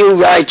forward to you,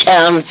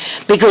 Rye-Town,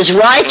 because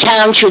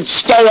Rye-Town should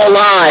stay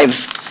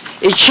alive.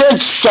 It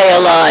should stay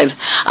alive.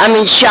 I'm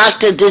in shock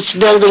that this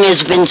building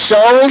has been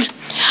sold.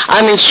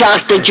 I'm in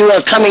shock that you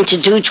are coming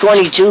to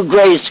 222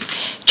 Grace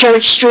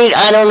Church Street.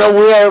 I don't know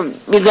where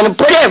you're going to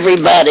put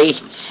everybody.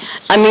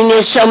 I mean,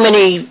 there's so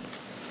many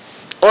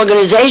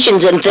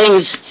organizations and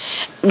things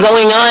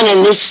going on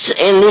in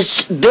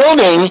this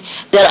building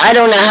that I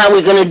don't know how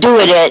we're going to do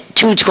it at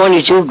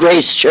 222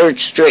 Grace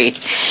Church Street.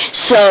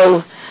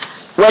 So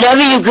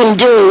whatever you can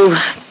do,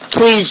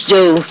 please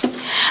do,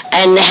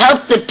 and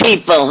help the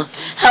people,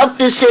 help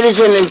the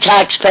citizen and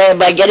taxpayer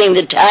by getting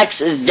the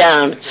taxes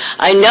down.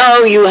 I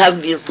know you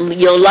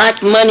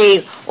lack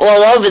money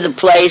all over the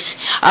place.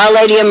 Our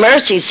Lady of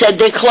Mercy said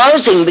they're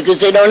closing because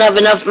they don't have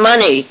enough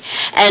money.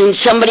 And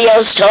somebody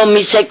else told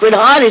me Sacred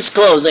Heart is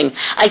closing.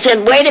 I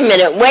said, wait a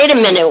minute.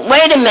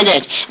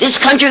 This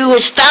country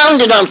was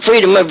founded on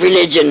freedom of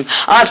religion.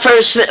 Our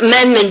First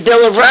Amendment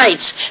Bill of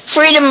Rights,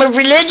 freedom of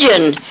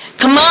religion.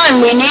 Come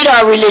on, we need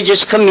our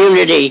religious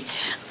community.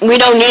 We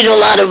don't need a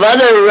lot of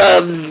other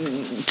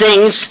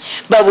things,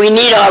 but we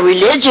need our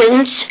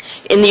religions.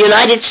 In the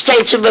United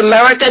States of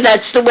America,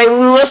 that's the way we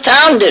were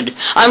founded,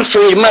 on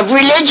freedom of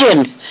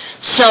religion.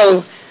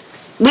 So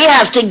we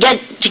have to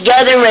get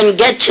together and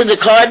get to the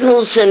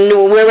cardinals and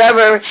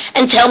wherever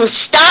and tell them,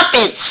 stop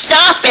it.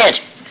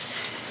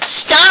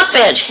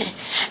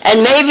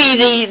 And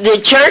maybe the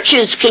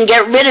churches can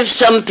get rid of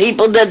some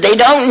people that they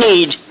don't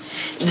need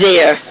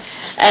there.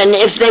 And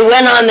if they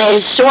went on the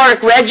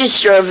historic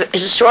register of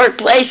historic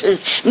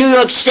places, New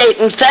York State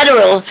and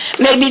federal,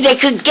 maybe they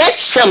could get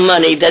some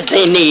money that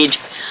they need.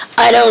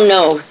 I don't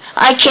know.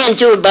 I can't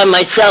do it by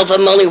myself.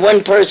 I'm only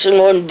one person,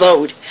 one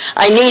vote.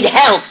 I need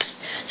help.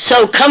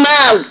 So come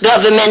out,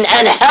 government,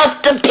 and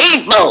help the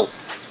people.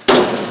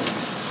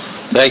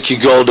 Thank you,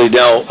 Goldie.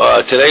 Now,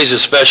 today's a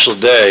special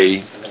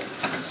day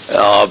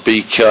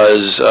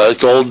because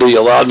Goldie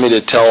allowed me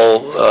to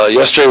tell,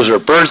 yesterday was her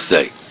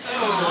birthday.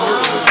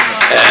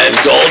 And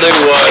Goldie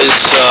was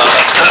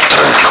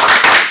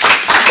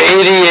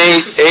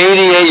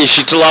 88,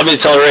 she allowed me to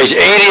tell her age,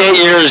 88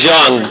 years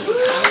young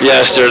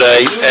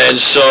yesterday. And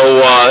so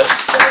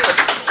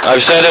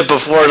I've said it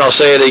before and I'll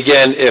say it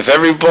again, if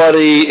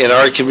everybody in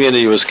our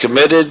community was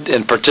committed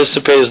and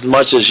participated as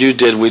much as you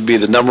did, we'd be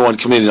the #1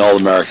 community in all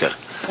of America.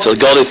 So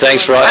Goldie,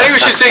 thanks for... I think we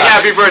should sing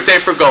happy birthday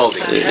for Goldie.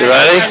 You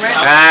ready?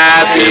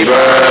 Happy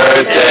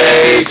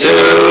birthday to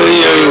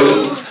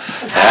you.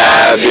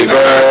 Happy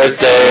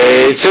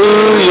birthday to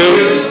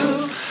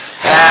you.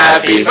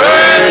 Happy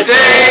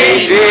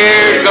birthday,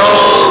 dear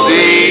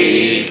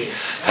Goldie.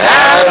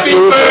 Happy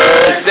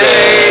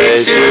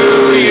birthday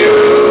to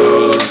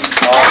you.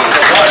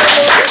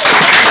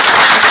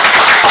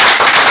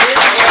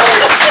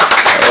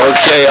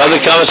 Okay, other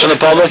comments from the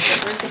public?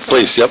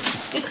 Please, yep.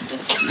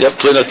 Yep,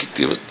 please,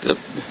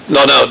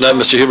 no, not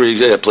Mr. Huber,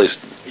 yeah, please.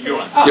 You're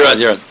on.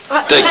 No.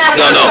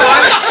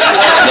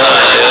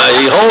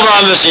 Hold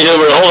on, Mr.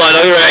 Huber, hold on, I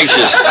know you're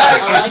anxious.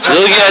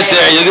 You'll get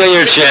there, you'll get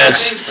your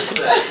chance.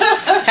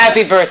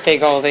 Happy birthday,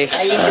 Goldie.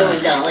 How you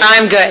doing, darling?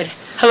 I'm good.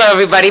 Hello,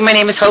 everybody. My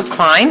name is Hope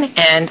Klein,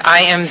 and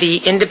I am the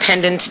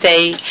Independence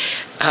Day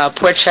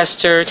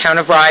Portchester Town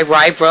of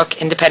Rye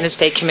Brook Independence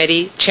Day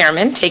Committee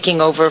Chairman,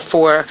 taking over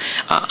for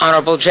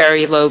Honorable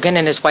Jerry Logan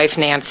and his wife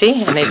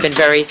Nancy, and they've been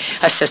very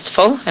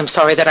assistful. I'm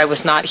sorry that I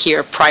was not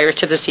here prior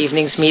to this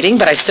evening's meeting,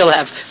 but I still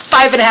have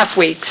 5.5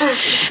 weeks.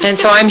 And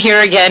so I'm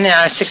here again,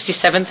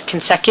 67th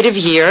consecutive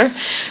year,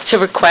 to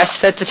request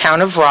that the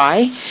Town of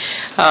Rye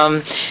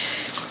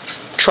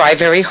try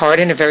very hard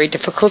in a very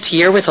difficult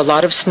year with a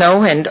lot of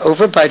snow and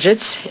over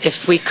budgets,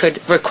 if we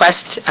could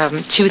request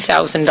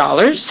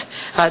 $2,000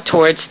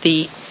 towards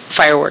the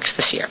fireworks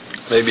this year.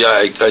 Maybe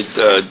I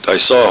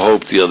saw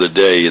Hope the other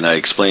day, and I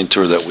explained to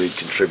her that we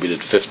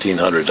contributed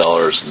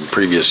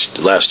 $1,500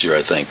 last year,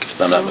 I think, if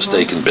I'm not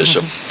mistaken,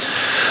 Bishop.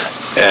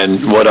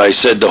 And what I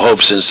said to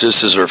Hope, since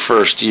this is her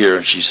first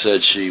year, she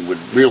said she would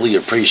really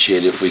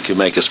appreciate if we could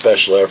make a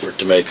special effort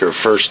to make her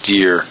first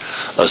year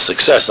a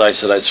success. I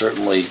said I'd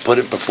certainly put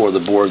it before the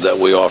board that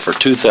we offer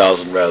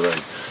 $2,000 rather than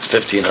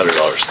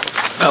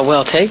 $1,500.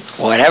 We'll take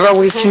whatever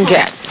we can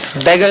get.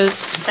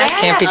 Beggars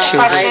can't be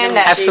choosers. Absolutely.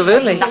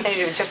 Absolutely. Nothing to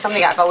do with just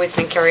something I've always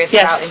been curious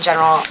Yes. about in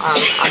general on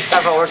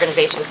several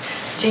organizations.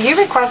 Do you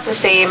request the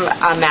same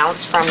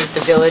amounts from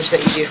the village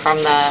that you do from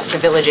the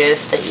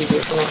villages that you do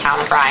from the town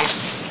of Rye?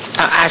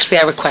 Actually,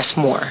 I request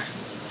more.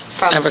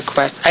 From I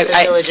request. the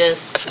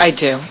villages? I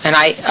do. And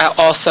I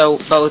also,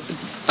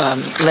 both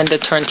Linda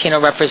Torrentino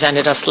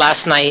represented us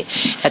last night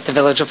at the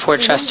Village of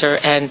Portchester,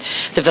 and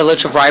the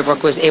Village of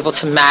Rybrook was able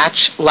to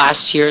match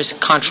last year's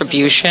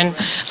contribution.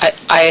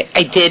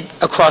 I did,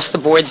 across the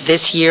board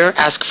this year,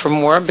 ask for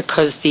more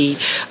because the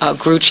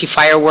Grucci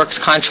fireworks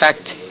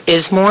contract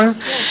is more,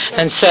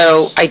 and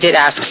so I did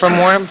ask for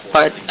more,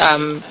 but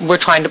we're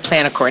trying to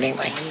plan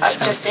accordingly.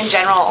 So. Just in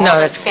general, all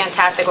those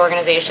fantastic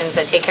organizations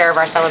that take care of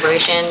our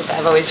celebrations,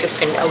 I've always just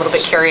been a little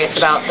bit curious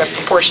about the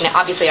proportionate.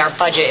 Obviously, our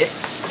budget is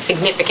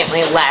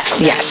significantly less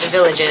than the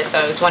villages, so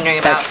I was wondering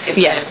about if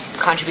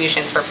the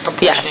contributions were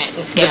proportionate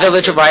in scale. The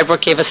Village of Rybrook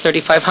gave us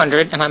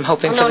 $3,500, and I'm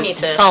hoping no need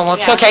to. Oh, well,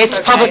 it's okay. It's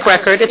public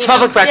record. It's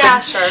public record. Yeah,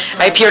 sure.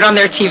 I appeared on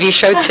their TV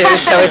show, too,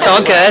 so it's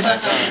all good.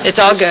 It's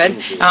all good.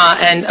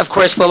 And, of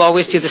course, we'll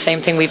always do the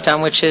same thing we've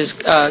done, which is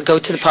go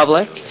to the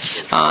public,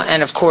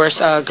 and, of course,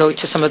 go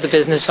to some of the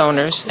business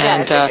owners.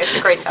 Yeah, it's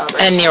a great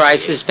celebration. And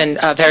Nioras has been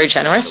very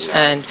generous,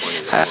 and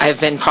I've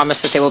been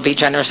promised that they will be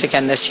generous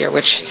again this year,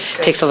 which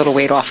takes a little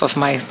weight off of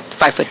my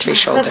 5'3"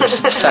 shoulders.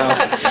 So,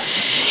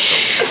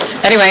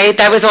 anyway,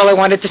 that was all I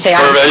wanted to say.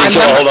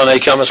 Hold on, any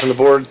comments from the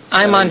board?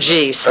 I'm on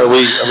G. So.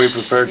 Are we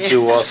prepared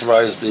to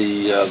authorize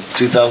the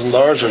 $2,000,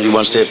 or do you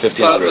want to stay at $1,500?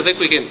 Well, I think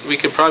we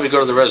can probably go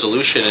to the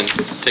resolution and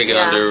take it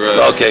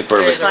under. Okay,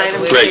 perfect.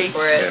 Great.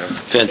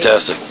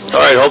 Fantastic.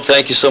 All right, Hope,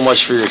 thank you so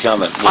much for your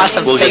comment.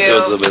 We'll get to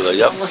it a little bit later.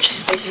 Yep.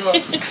 Thank you.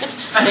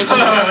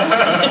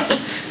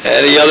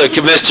 Any other?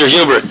 Mr.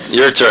 Hubert,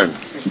 your turn.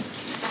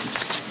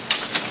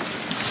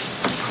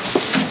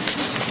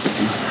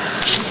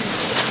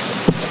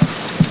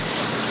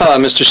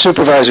 Mr.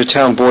 Supervisor,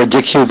 Town Board,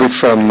 Dick Hubert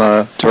from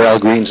Doral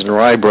Greens in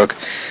Rybrook.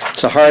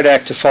 It's a hard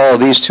act to follow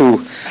these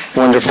two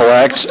wonderful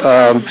acts,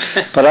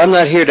 but I'm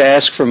not here to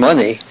ask for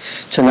money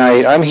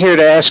tonight. I'm here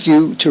to ask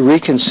you to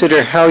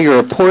reconsider how you're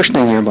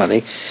apportioning your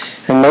money,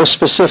 and most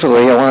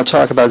specifically, I want to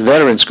talk about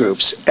veterans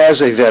groups.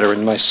 As a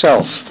veteran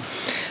myself,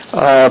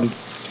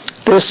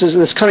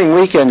 this coming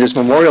weekend is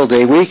Memorial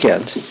Day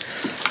weekend,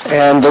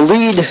 and the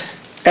lead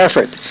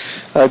effort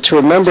to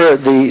remember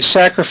the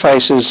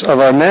sacrifices of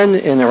our men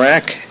in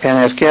Iraq and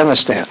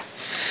Afghanistan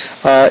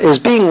is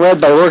being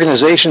led by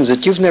organizations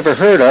that you've never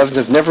heard of,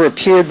 that have never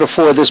appeared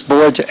before this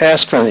board to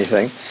ask for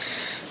anything.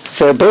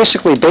 They're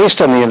basically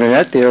based on the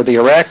internet. They're the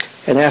Iraq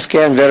and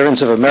Afghan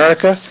Veterans of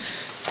America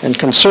and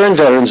Concerned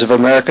Veterans of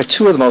America,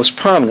 two of the most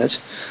prominent,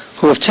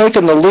 who have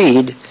taken the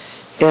lead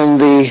in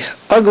the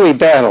ugly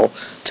battle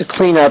to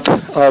clean up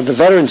the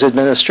Veterans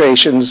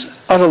Administration's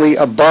utterly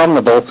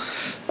abominable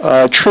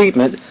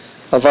treatment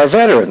of our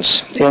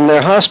veterans in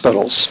their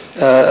hospitals,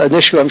 an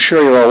issue I'm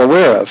sure you're all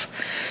aware of.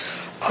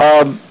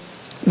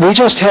 We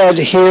just had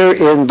here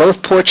in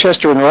both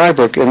Portchester and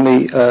Rybrook, in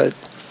the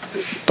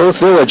both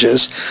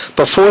villages,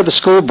 before the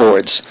school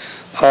boards,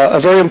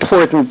 a very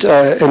important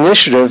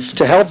initiative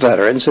to help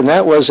veterans, and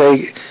that was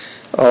a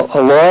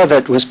law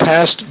that was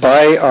passed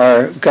by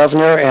our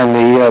governor and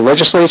the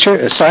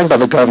legislature, signed by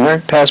the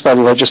governor, passed by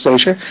the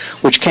legislature,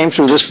 which came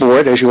through this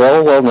board, as you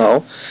all well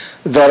know,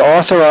 that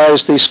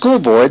authorized the school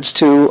boards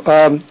to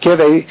give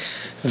a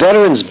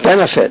veterans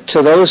benefit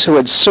to those who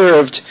had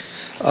served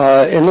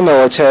in the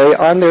military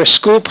on their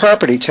school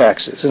property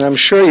taxes. And I'm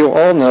sure you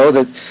all know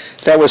that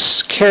that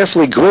was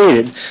carefully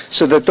graded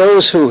so that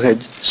those who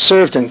had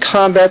served in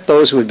combat,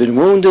 those who had been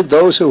wounded,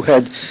 those who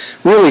had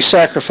really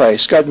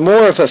sacrificed, got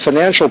more of a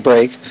financial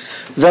break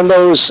than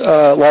those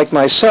like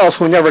myself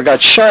who never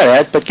got shot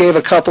at but gave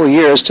a couple of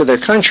years to their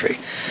country.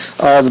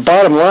 The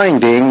bottom line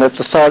being that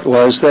the thought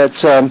was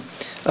that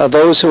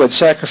those who had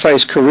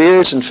sacrificed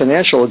careers and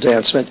financial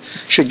advancement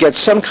should get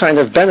some kind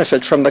of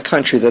benefit from the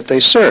country that they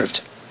served.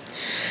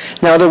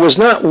 Now, there was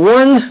not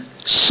one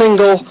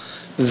single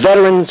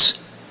veterans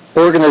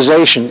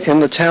organization in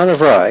the town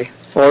of Rye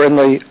or in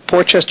the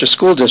Portchester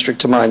School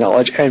District, to my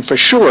knowledge, and for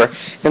sure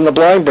in the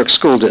Blindbrook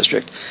School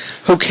District,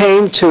 who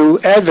came to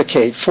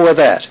advocate for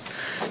that.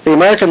 The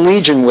American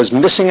Legion was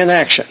missing in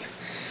action.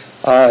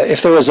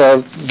 If there was a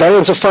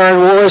Veterans of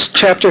Foreign Wars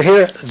chapter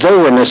here, they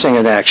were missing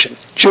in action.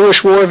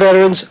 Jewish war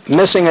veterans,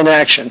 missing in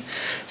action.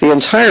 The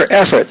entire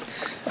effort,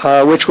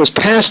 which was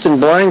passed in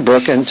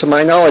Blindbrook and, to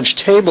my knowledge,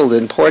 tabled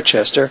in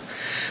Portchester,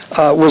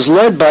 was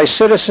led by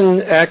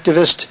citizen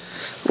activists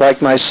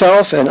like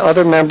myself and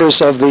other members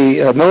of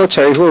the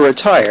military who were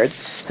retired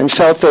and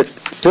felt that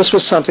this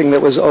was something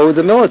that was owed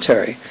the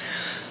military.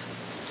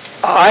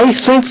 I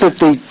think that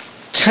the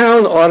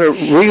town ought to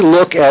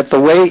relook at the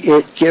way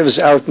it gives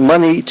out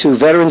money to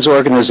veterans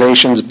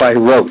organizations by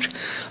rote.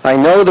 I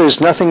know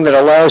there's nothing that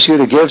allows you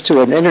to give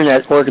to an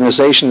internet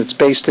organization that's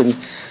based in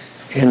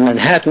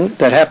Manhattan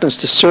that happens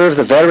to serve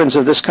the veterans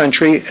of this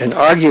country and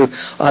argue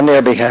on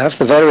their behalf,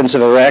 the veterans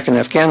of Iraq and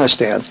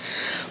Afghanistan.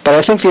 But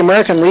I think the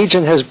American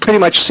Legion has pretty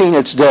much seen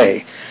its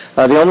day.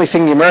 The only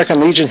thing the American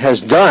Legion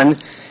has done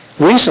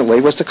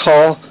recently was to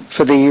call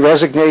for the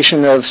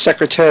resignation of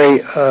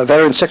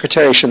Veteran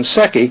Secretary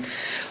Shinseki,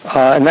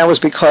 and that was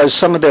because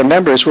some of their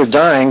members were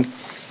dying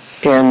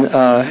in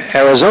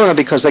Arizona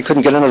because they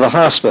couldn't get into the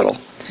hospital.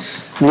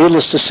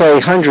 Needless to say,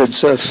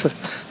 hundreds of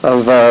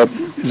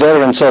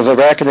veterans of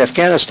Iraq and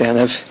Afghanistan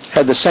have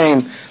had the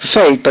same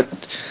fate, but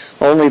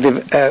only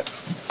the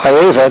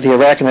IAVA, the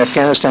Iraq and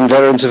Afghanistan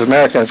Veterans of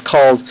America, have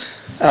called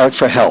out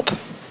for help.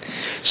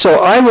 So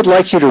I would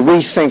like you to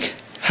rethink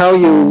how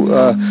you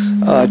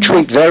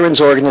treat veterans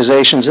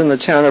organizations in the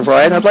town of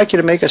Rye, and I'd like you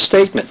to make a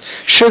statement.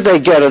 Should they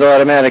get an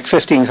automatic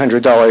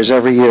 $1,500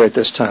 every year at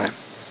this time?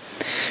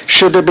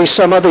 Should there be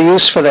some other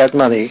use for that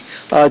money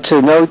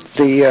to note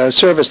the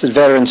service that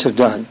veterans have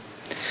done?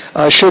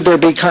 Should there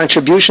be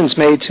contributions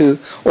made to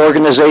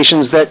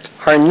organizations that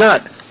are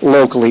not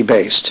locally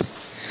based?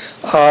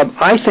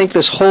 I think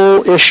this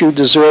whole issue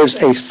deserves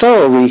a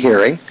thorough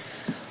rehearing.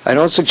 I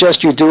don't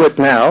suggest you do it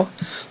now,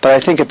 but I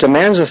think it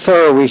demands a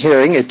thorough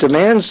rehearing. It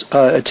demands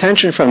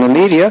attention from the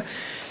media,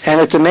 and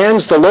it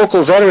demands the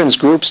local veterans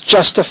groups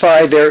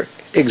justify their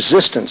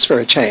existence for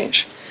a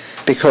change.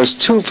 Because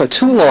for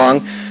too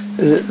long,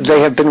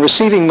 they have been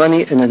receiving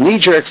money in a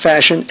knee-jerk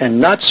fashion and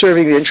not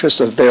serving the interests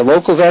of their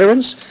local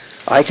veterans.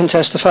 I can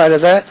testify to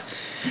that.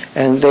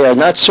 And they are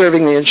not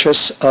serving the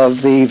interests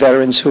of the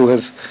veterans who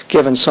have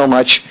given so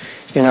much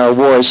in our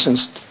wars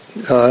since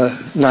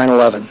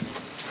 9/11.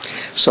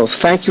 So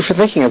thank you for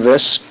thinking of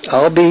this.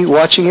 I'll be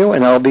watching you,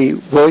 and I'll be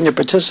willing to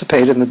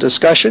participate in the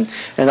discussion,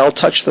 and I'll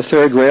touch the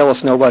third rail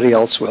if nobody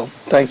else will.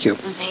 Thank you.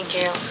 Thank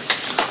you.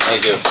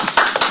 Thank you.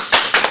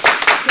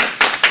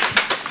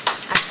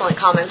 Excellent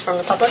comments from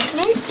the public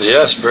tonight.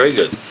 Yes, very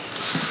good.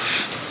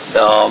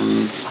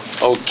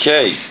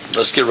 Okay,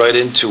 let's get right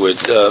into it.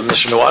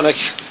 Mr. Nowotnik?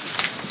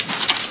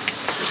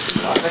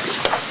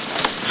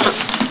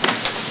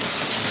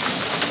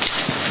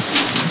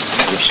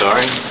 I'm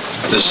sorry?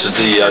 This is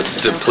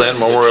the plant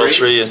memorial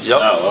tree. And, yep.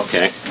 Oh,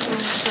 okay.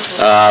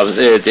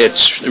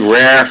 It's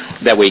rare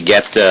that we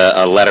get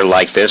a letter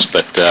like this,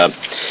 but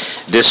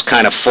this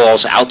kind of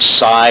falls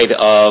outside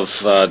of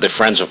the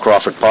Friends of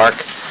Crawford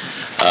Park.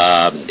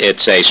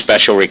 It's a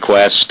special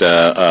request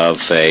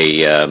of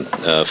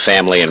a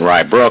family in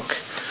Rye Brook.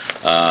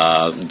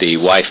 The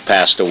wife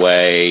passed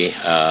away,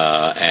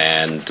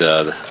 and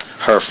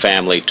her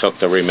family took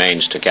the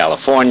remains to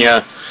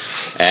California,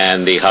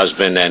 and the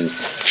husband and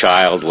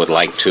child would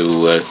like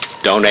to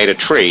donate a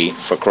tree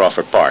for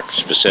Crawford Park,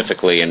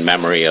 specifically in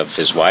memory of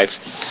his wife.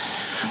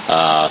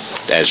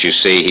 As you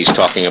see, he's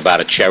talking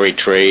about a cherry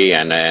tree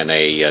and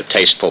a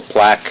tasteful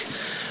plaque.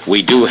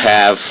 We do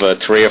have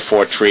 3 or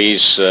 4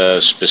 trees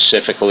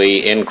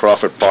specifically in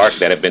Crawford Park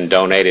that have been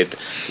donated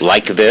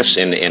like this,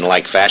 in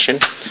like fashion.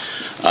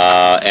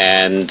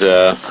 And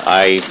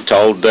I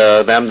told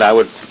them that I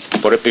would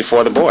put it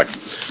before the board.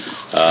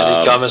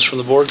 Any comments from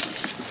the board?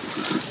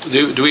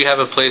 Do we have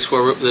a place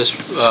where this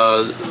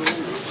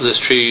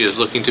tree is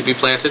looking to be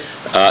planted?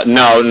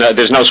 No,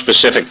 there's no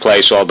specific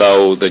place,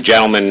 although the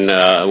gentleman,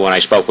 when I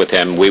spoke with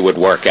him, we would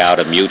work out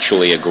a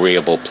mutually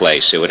agreeable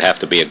place. It would have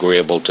to be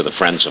agreeable to the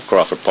Friends of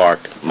Crawford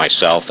Park,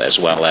 myself, as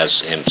well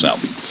as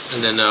himself.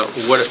 And then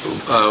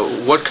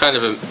what kind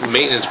of a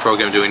maintenance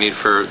program do we need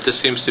for, this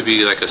seems to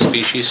be like a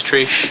species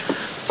tree,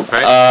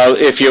 right?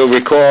 If you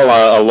recall,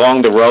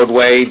 along the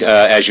roadway,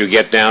 as you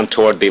get down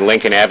toward the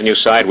Lincoln Avenue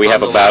side, we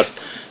have about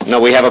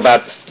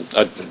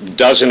a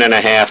dozen and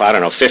a half,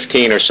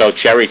 15 or so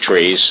cherry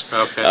trees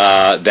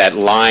that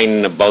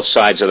line both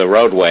sides of the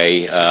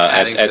roadway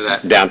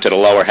down to the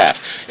lower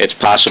half. It's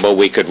possible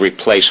we could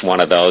replace one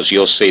of those.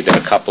 You'll see that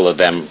a couple of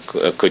them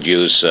could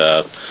use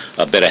a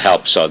bit of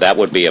help. So that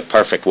would be a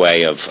perfect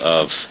way of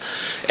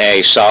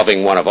A,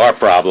 solving one of our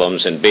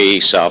problems, and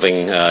B,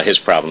 solving his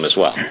problem as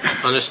well.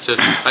 Understood.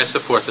 I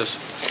support this.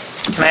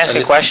 Can I ask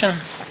a question?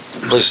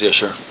 Please, yeah,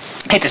 sure.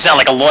 I hate to sound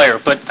like a lawyer,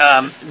 but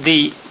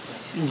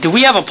do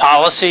we have a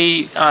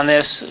policy on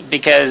this?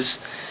 Because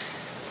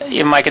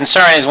my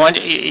concern is,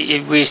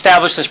 if we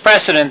establish this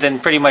precedent, then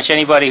pretty much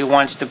anybody who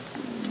wants to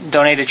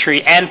donate a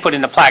tree and put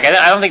in a plaque.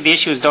 I don't think the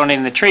issue is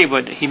donating the tree,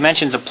 but he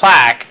mentions a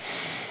plaque,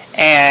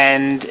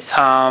 and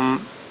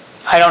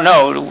I don't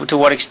know to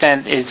what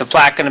extent is the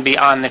plaque going to be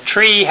on the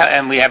tree,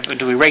 and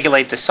do we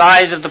regulate the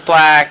size of the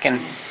plaque?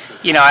 And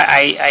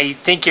I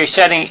think you're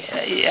setting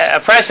a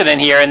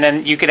precedent here, and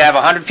then you could have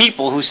 100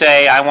 people who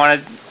say, I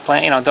want to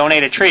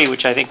donate a tree,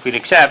 which I think we'd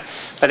accept,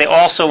 but they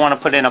also want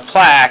to put in a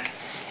plaque,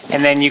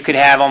 and then you could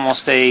have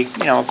almost a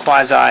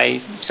quasi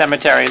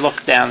cemetery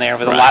look down there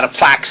with a lot of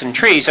plaques and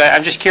trees. So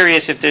I'm just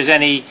curious if there's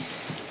any.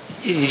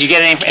 Did you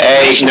get any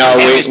information from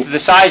him as to the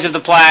size of the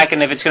plaque,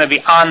 and if it's going to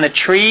be on the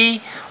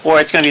tree or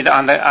it's going to be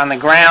on the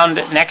ground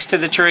next to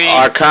the tree?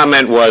 Our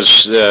comment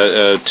was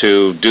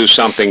to do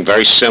something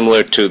very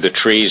similar to the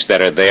trees that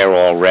are there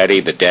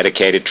already, the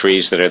dedicated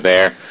trees that are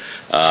there.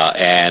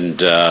 And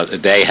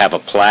they have a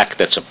plaque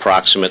that's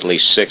approximately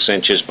 6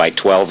 inches by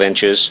 12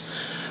 inches.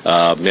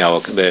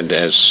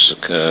 As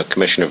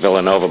Commissioner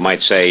Villanova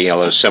might say,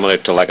 similar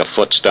to like a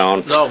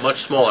footstone. No, much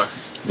smaller.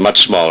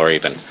 much smaller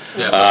even.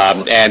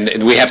 Yeah,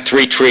 and we have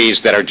 3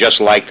 trees that are just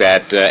like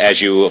that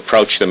as you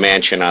approach the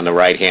mansion on the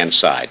right-hand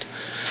side.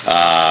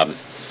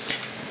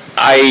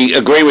 I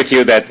agree with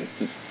you that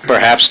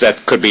perhaps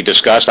that could be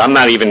discussed. I'm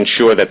not even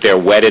sure that they're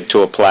wedded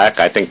to a plaque.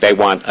 I think they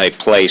want a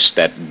place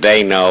that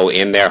they know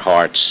in their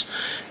hearts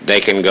they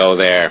can go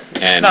there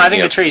and No, I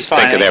think the tree's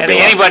fine. think of their I think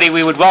belongings. anybody,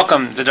 we would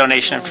welcome the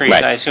donation of trees,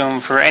 Right. I assume,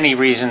 for any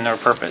reason or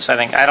purpose. I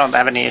don't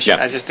have any issue.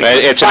 Yeah. I just think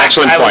It's an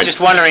excellent I was point. just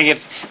wondering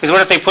because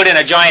what if they put in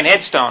a giant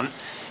headstone,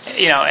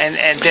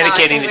 and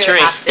dedicating the tree?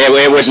 It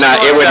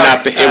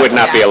would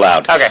not be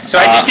allowed. Okay, so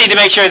I just need to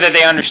make sure that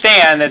they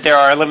understand that there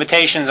are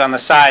limitations on the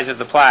size of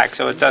the plaque,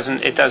 so it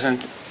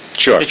doesn't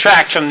Sure.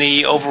 detract from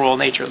the overall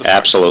nature of the park.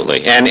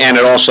 Absolutely. And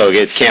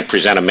it can't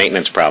present a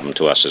maintenance problem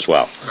to us as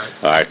well.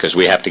 Right. Because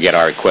we have to get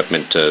our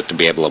equipment to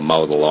be able to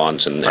mow the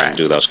lawns and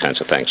do those kinds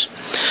of things.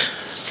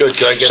 Good.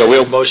 Can I get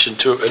a motion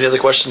to, any other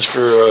questions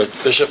for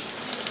Bishop?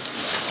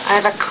 I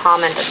have a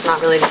comment that's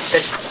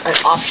an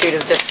offshoot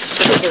of this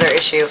particular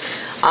issue.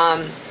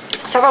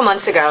 Several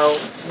months ago,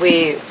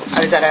 I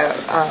was at a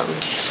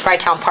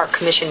Fryetown Park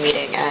Commission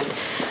meeting, and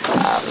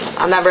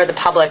a member of the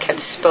public had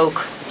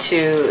spoke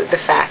to the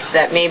fact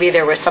that maybe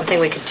there was something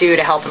we could do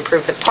to help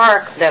improve the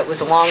park that was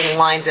along the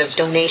lines of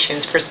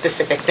donations for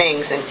specific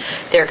things, and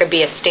there could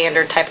be a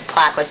standard type of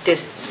plaque, like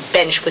this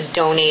bench was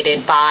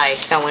donated by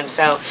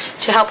so-and-so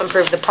to help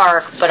improve the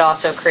park, but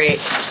also create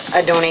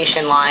a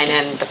donation line,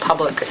 and the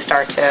public could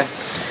start to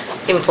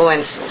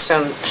influence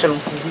some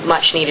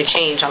much-needed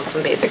change on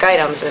some basic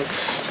items. And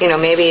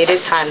maybe it is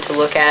time to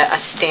look at a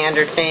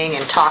standard thing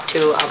and talk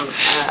to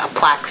a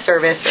plaque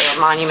service or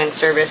a monument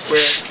service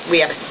where we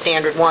have a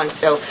standard one,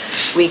 so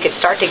we could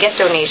start to get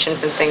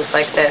donations and things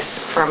like this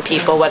from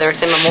people, whether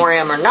it's in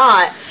memoriam or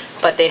not,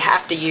 but they'd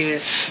have to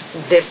use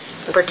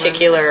this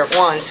particular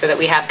one so that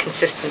we have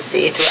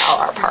consistency throughout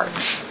our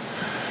parks.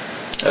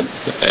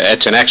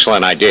 It's an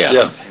excellent idea.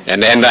 Yeah.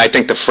 And I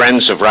think the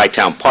Friends of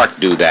Rytown Park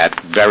do that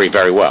very,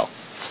 very well.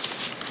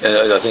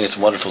 And I think it's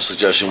a wonderful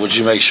suggestion. Would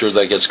you make sure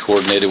that gets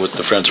coordinated with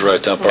the Friends of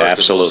Rytown Park?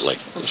 Absolutely.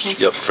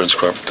 Yep, Friends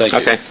Crawford. Thank you.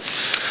 Okay.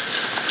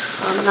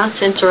 Not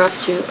to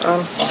interrupt you,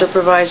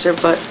 Supervisor,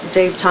 but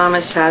Dave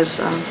Thomas has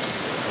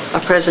a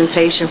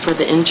presentation for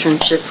the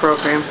internship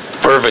program.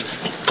 Perfect.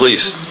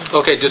 Please.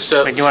 Okay, just... Do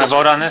you want to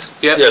vote on this?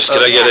 Yeah. Yes, can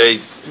I get a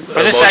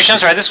For this section,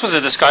 sorry, this was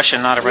a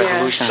discussion, not a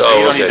resolution, so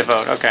you don't need to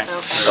vote. Okay.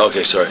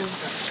 Okay, sorry.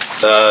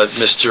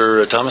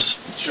 Mr. Thomas?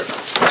 Sure.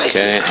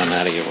 Okay, I'm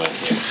out of your way.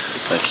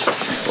 Thank you.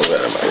 Move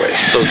that out of my way.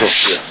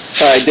 Yeah.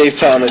 Hi, Dave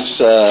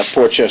Thomas,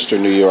 Portchester,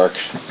 New York.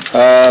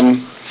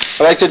 I'd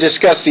like to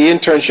discuss the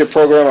internship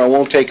program. I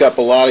won't take up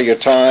a lot of your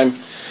time.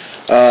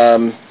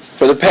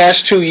 For the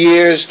past 2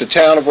 years, the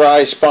town of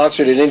Rye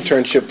sponsored an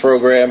internship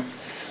program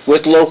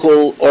with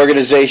local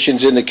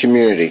organizations in the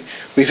community.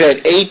 We've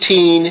had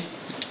 18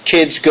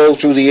 kids go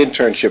through the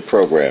internship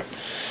program.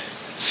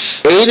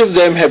 8 of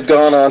them have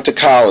gone on to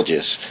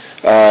colleges.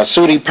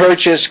 SUNY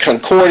Purchase,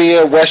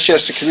 Concordia,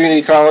 Westchester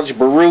Community College,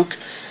 Baruch,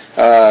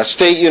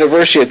 State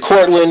University of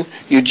Cortland,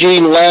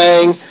 Eugene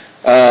Lang,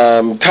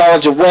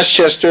 College of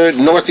Westchester,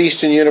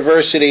 Northeastern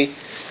University.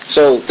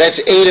 So that's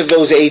 8 of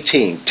those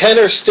 18. 10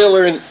 are still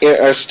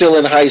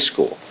in high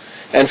school,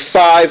 and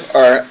 5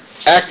 are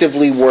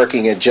actively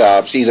working at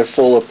jobs, either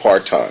full or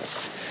part-time.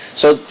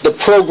 So the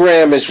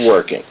program is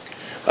working.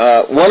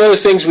 One of the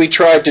things we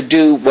tried to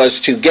do was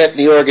to get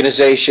the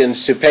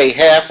organizations to pay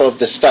half of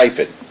the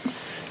stipend,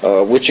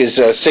 which is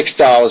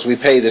 $6. We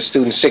pay the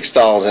students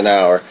 $6 an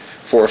hour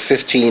for a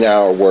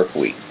 15-hour work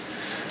week.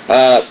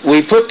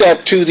 We put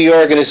that to the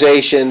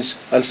organizations.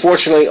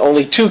 Unfortunately,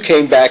 only 2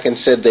 came back and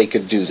said they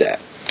could do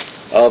that,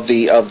 of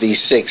the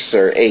 6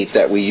 or 8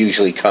 that we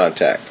usually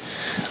contact.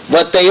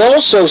 But they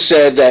also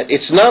said that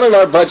it's not in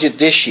our budget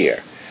this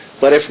year,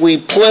 but if we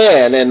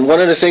plan, and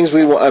one of the things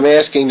I'm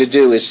asking to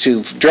do is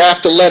to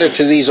draft a letter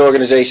to these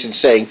organizations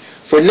saying,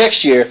 for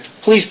next year,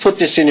 please put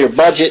this in your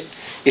budget.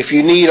 If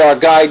you need our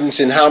guidance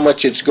in how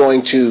much it's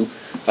going to,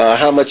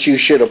 how much you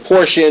should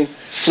apportion,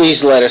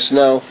 please let us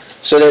know,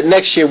 so that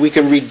next year we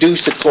can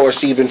reduce the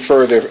cost even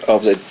further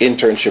of the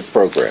internship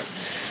program.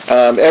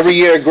 Every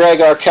year, Greg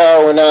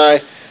Arcaro and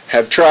I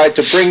have tried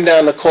to bring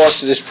down the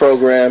cost of this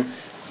program,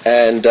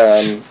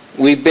 and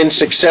we've been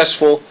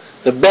successful.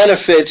 The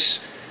benefits,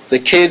 the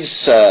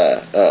kids,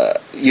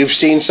 you've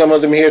seen some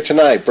of them here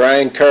tonight.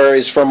 Brian Kerr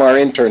is from our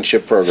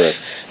internship program.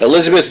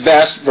 Elizabeth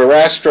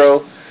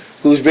Verastro,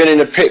 who's been in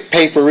the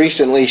paper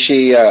recently,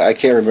 I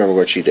can't remember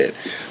what she did.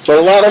 But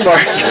a lot of our,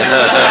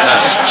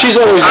 she's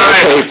always in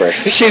the paper.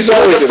 She's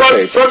always in the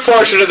paper. Front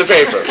portion of the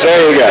paper.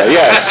 There you go,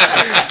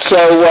 yes. So,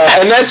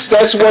 and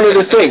that's one of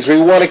the things.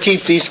 We want to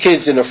keep these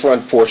kids in the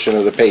front portion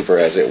of the paper,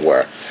 as it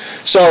were.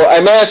 So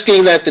I'm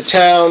asking that the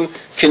town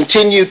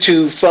continue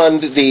to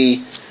fund the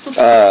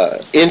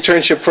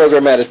internship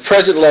program at its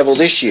present level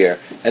this year,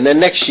 and then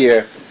next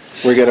year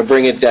we're going to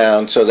bring it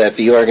down so that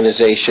the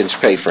organizations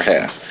pay for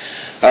half.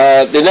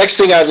 The next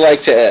thing I'd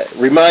like to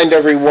remind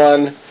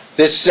everyone,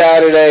 this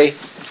Saturday,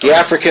 the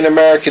African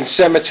American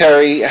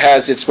Cemetery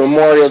has its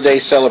Memorial Day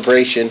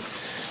celebration.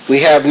 We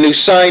have new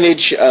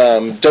signage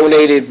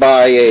donated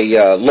by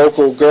a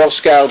local Girl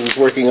Scout who's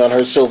working on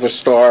her Silver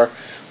Star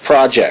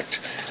project.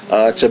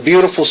 It's a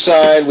beautiful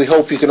sign. We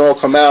hope you can all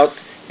come out.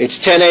 It's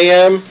 10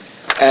 a.m.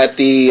 at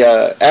the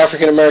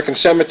African American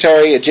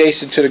Cemetery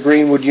adjacent to the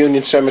Greenwood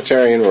Union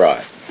Cemetery in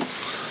Rye.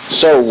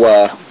 So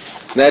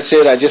that's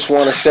it. I just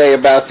want to say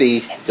about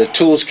the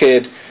Tools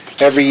Kid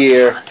every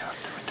year.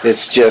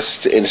 It's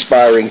just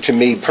inspiring to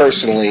me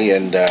personally,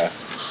 and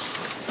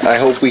I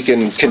hope we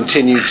can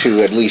continue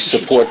to at least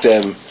support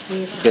them.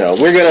 You know,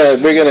 we're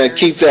gonna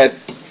keep that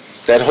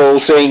whole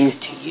thing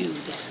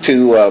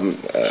to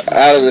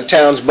out of the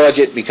town's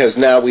budget, because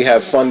now we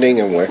have funding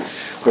and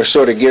we're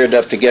sort of geared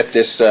up to get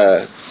this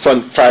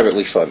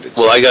privately funded.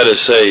 Well, I got to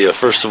say,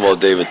 first of all,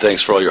 David,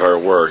 thanks for all your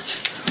hard work.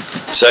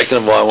 Second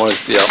of all, I want to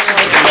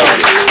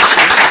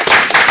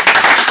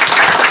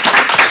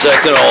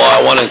Second of all,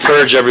 I want to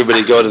encourage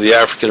everybody to go to the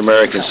African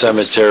American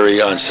Cemetery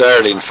on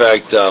Saturday. In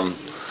fact, I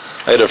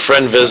had a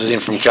friend visiting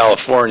from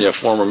California,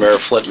 former Mayor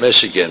of Flint,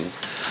 Michigan,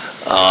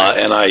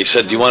 and I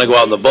said, "Do you want to go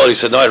out on the boat?" He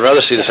said, "No, I'd rather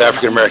see this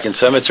African American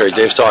cemetery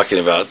Dave's talking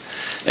about."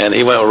 And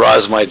he went with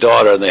Roz, my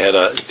daughter, and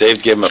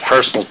Dave gave him a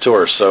personal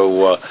tour.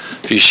 So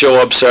if you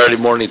show up Saturday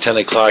morning, 10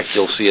 o'clock,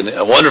 you'll see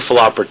a wonderful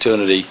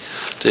opportunity.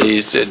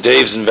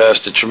 Dave's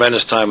invested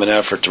tremendous time and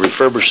effort to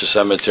refurbish the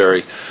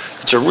cemetery.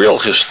 It's a real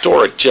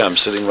historic gem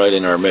sitting right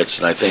in our midst,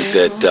 and I think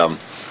that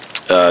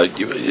I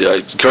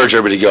encourage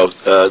everybody to go.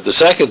 The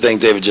second thing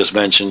David just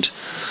mentioned,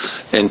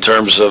 in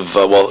terms of,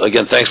 well,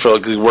 again, thanks for all the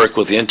good work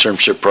with the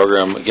internship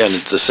program. Again,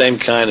 it's the same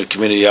kind of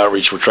community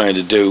outreach we're trying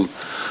to do.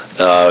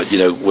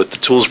 With the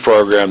tools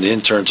program, the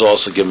interns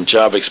also give them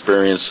job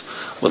experience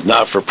with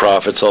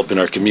not-for-profits helping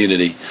our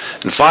community.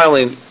 And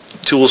finally,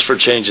 Tools for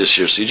Change this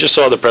year. So you just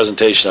saw the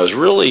presentation. I was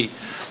really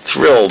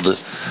thrilled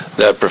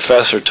that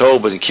Professor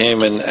Tobin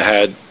came and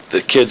had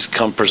the kids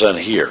come present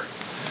here.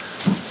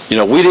 You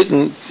know, we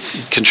didn't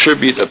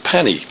contribute a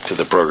penny to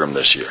the program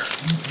this year,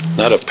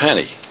 not a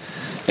penny.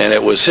 And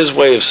it was his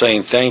way of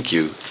saying thank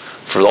you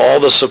for all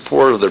the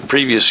support of the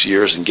previous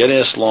years and getting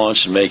us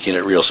launched and making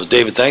it real. So,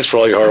 David, thanks for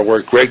all your hard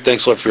work. Greg,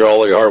 thanks a lot for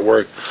all your hard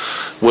work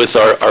with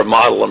our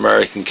model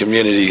American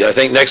community. I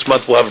think next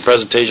month we'll have a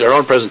presentation, our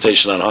own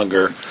presentation on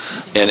hunger,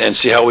 and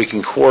see how we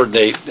can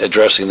coordinate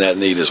addressing that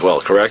need as well,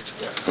 correct?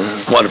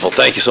 Mm-hmm. Wonderful.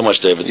 Thank you so much,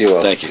 David. You're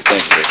welcome. Thank you.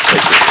 Thank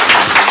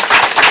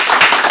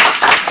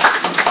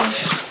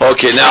you.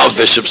 Okay, now,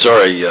 Bishop,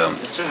 sorry.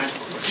 That's all right.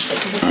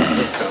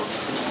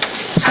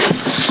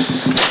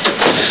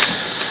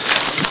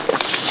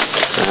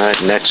 All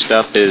right, next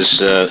up is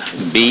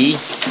B,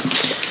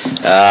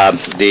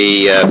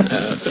 the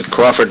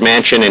Crawford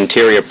Mansion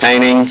interior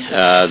painting.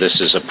 This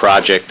is a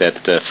project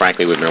that,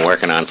 frankly, we've been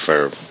working on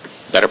for the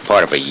better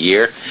part of a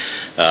year.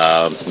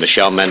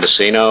 Michelle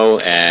Mendocino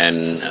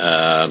and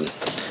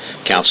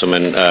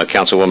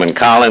Councilwoman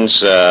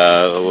Collins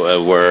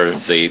were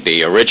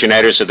the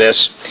originators of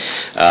this,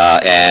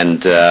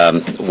 and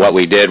what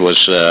we did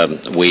was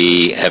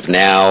we have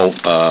now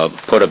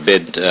put a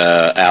bid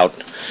out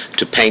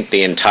to paint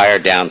the entire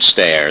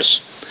downstairs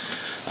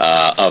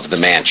of the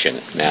mansion.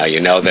 Now, you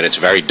know that it's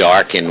very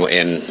dark in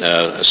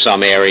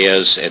some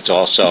areas. It's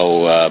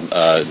also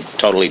a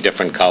totally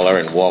different color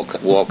and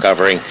wall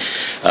covering.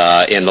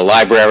 In the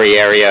library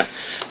area,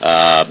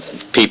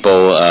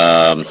 people...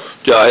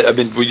 Yeah, I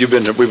mean,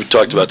 we've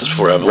talked about this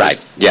before, haven't we? Right.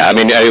 Yeah, I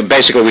mean,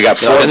 basically we got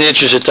four... In the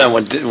interest of time,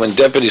 when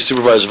Deputy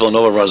Supervisor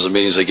Villanova runs the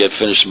meetings, they get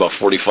finished in about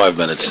 45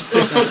 minutes.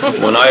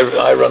 When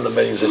I run the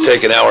meetings, they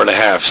take an hour and a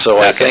half. So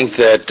okay. I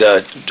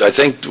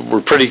think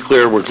we're pretty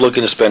clear. We're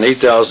looking to spend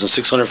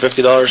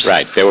 $8,650.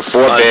 Right. There were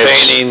four bids.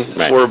 Painting,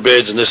 right. 4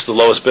 bids, and this is the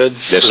lowest bid?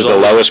 This is the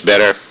lowest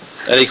bidder.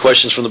 Any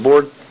questions from the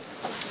board?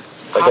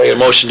 I get a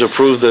motion to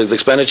approve the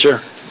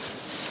expenditure?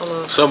 So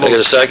moved. Can I get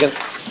a second?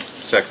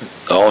 Second.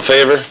 All in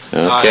favor?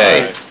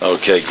 Okay.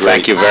 Okay, great.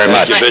 Thank you very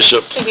much. Thank you,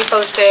 Bishop. Keep me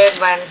posted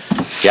when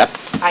Yep.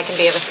 I can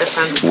be of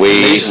assistance.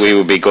 We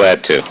will be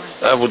glad to.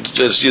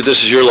 This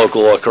is your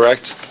local law,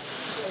 correct?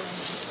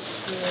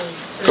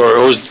 Or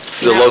who's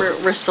the local?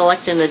 We're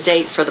selecting a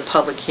date for the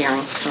public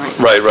hearing.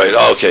 Right.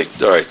 Oh, okay.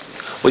 All right.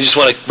 We just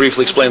want to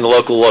briefly explain the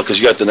local law because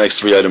you got the next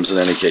 3 items in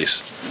any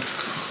case.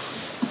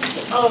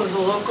 Oh, the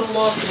local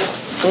law for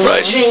the...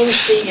 Right.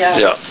 Change the...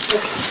 Yeah.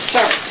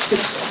 Sorry.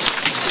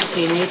 Do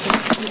you need this?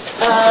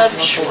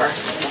 Sure.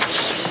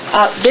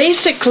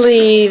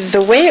 Basically,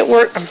 the way it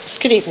works...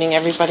 Good evening,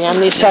 everybody. I'm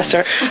the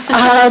assessor.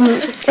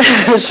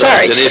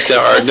 Sorry. Denise,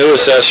 our new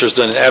assessor has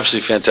done an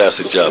absolutely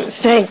fantastic job.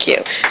 Thank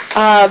you.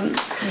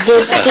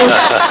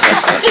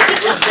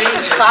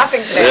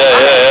 Clapping today.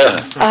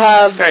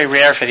 Yeah. It's very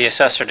rare for the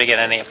assessor to get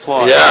any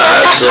applause.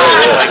 Yeah,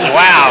 absolutely. Like,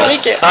 wow.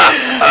 Thank you.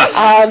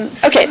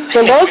 Okay,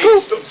 the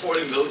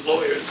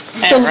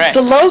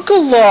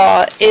local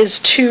law is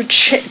to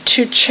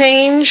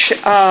change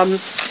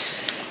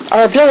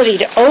our ability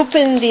to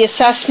open the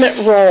assessment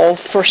roll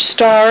for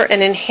STAR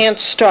and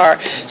Enhanced STAR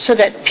so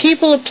that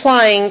people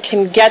applying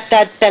can get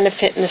that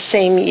benefit in the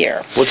same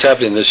year. What's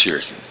happening this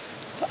year?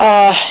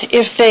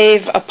 If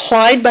they've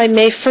applied by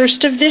May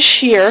 1st of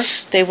this year,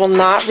 they will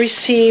not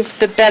receive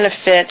the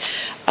benefit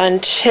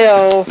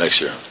until,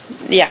 Next year.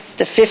 yeah,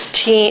 the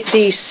 15,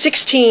 the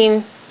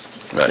 16,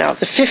 Right. no,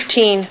 the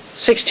 15,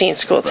 16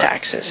 school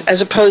taxes, as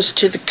opposed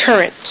to the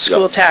current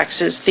school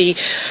taxes, the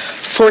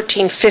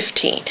 14,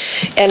 15.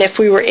 And if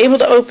we were able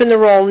to open the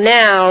roll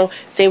now,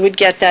 they would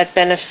get that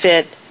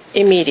benefit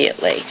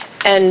immediately.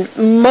 And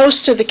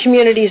most of the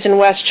communities in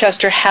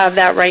Westchester have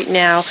that right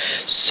now,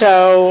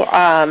 so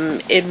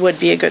it would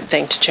be a good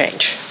thing to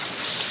change.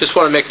 Just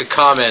want to make a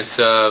comment.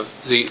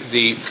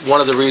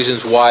 One of the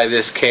reasons why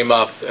this came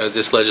up,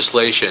 this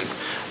legislation,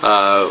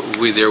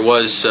 there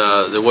was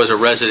a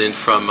resident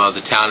from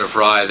the town of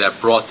Rye that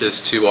brought this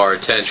to our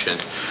attention.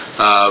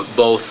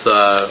 Both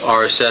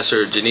our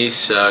assessor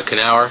Denise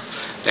Knauer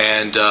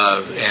and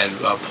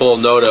Paul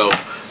Noto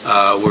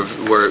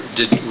were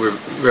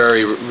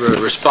very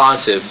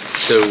responsive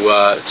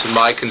to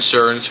my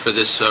concerns for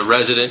this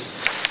resident,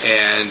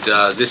 and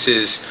this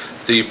is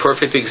the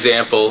perfect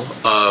example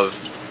of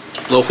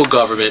local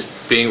government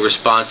being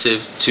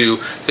responsive to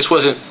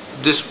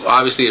this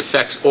obviously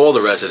affects all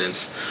the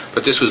residents,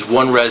 but this was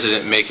one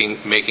resident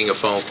making a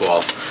phone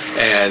call,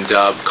 and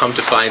come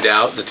to find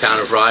out, the town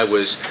of Rye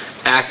was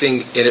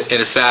acting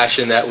in a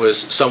fashion that was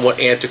somewhat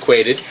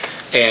antiquated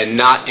and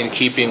not in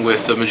keeping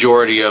with the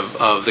majority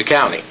of the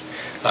county.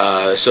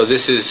 So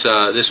this is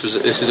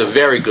a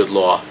very good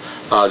law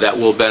that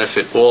will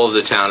benefit all of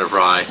the town of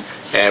Rye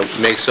and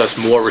makes us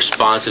more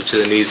responsive to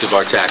the needs of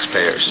our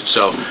taxpayers.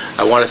 So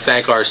I want to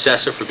thank our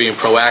assessor for being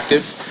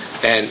proactive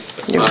and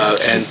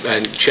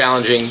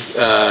challenging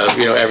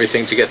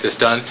everything to get this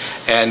done.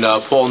 And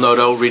Paul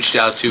Noto reached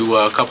out to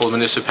a couple of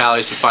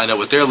municipalities to find out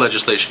what their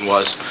legislation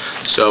was.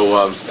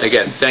 So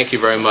again, thank you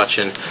very much,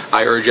 and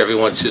I urge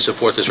everyone to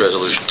support this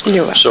resolution.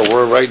 So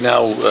we're right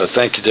now,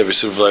 thank you, Deputy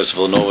Supervisor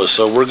Villanova.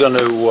 So we're going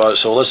to,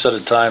 so let's set a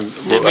time.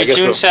 It'll be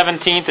June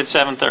 17th at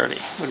 7:30.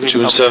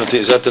 June 17th,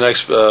 is that the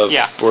next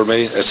board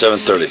meeting? At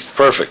 7:30.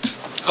 Perfect.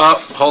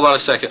 Hold on a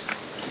second.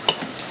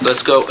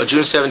 Let's go.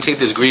 June 17th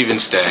is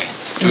grievance day.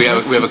 Do we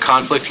have a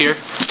conflict here?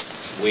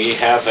 We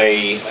have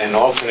an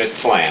alternate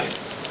plan.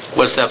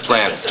 What's that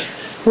plan?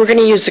 We're going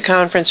to use the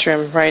conference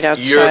room right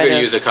outside. You're going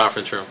to use the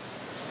conference room.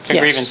 For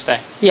grievance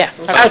day. Yeah,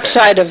 Okay.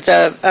 outside of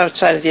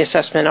the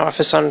assessment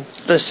office on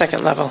the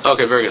second level.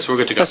 Okay, very good. So we're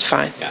good to go. That's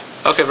fine. Yeah.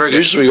 Okay, very good.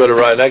 Usually we go to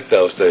Rhinebeck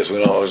those days. We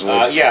don't always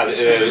work.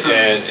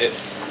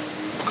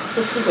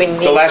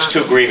 The last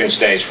two grievance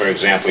days, for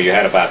example, you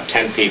had about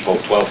 10 people,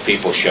 12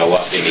 people show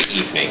up in the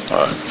evening.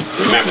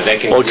 Remember, they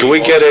can. Well, can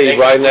we get a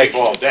Rhinebeck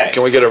all day?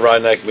 Can we get a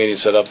Rhinebeck meeting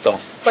set up though?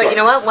 But you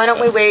know what? Why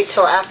don't we wait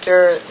till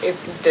after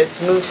the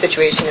move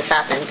situation has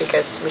happened,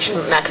 because we should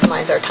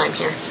maximize our time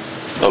here.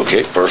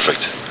 Okay,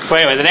 perfect. Well,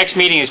 anyway, the next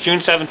meeting is June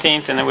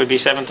 17th, and it would be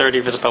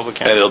 7:30 for the public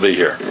hearing. And it'll be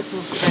here.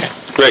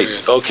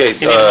 Great. Okay.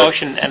 You need a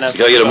motion and a...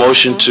 Can I get a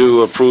motion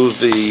to approve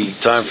the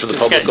time for the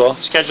public call?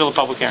 Schedule a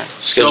public hearing.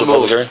 Schedule a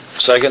public hearing.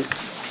 Second?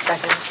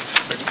 Second.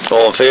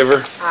 All in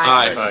favor?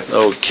 Aye.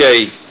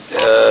 Okay.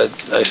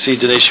 I see,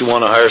 Denise, you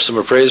want to hire some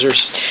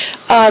appraisers?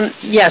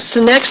 Yes,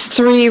 the next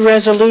three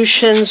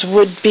resolutions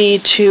would be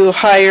to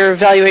hire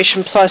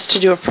Valuation Plus to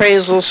do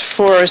appraisals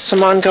for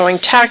some ongoing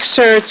tax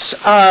certs.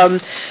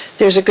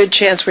 There's a good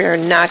chance we are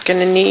not going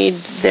to need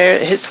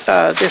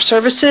their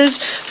services,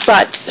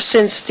 but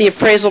since the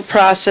appraisal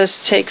process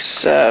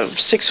takes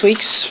 6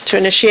 weeks to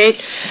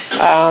initiate,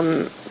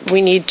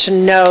 we need to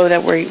know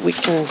that we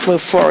can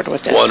move forward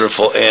with this.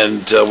 Wonderful.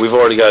 And we've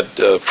already got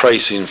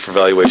pricing for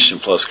Valuation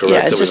Plus, correct?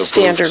 Yeah, it's a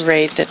standard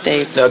rate that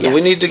they... Now, do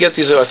we need to get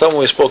these? I thought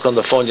when we spoke on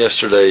the phone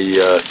yesterday,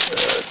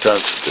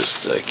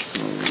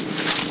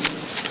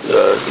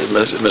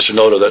 Mr.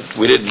 Noto, that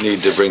we didn't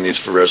need to bring these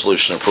for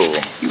resolution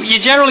approval.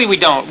 Generally, we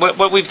don't.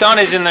 What we've done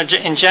is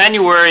in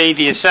January,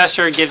 the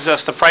assessor gives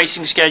us the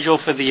pricing schedule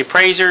for the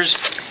appraisers,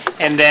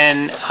 and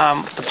then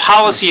the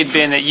policy had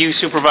been that you,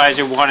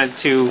 Supervisor, wanted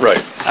to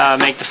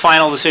make the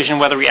final decision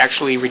whether we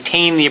actually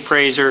retain the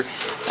appraiser,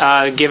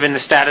 given the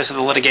status of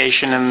the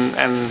litigation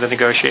and the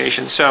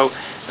negotiations. So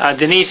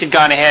Denise had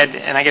gone ahead,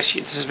 and I guess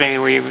this is maybe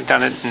where you've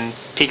done it in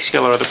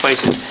Peekskill or other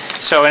places.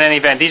 So in any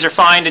event, these are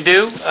fine to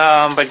do,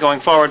 but going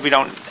forward, we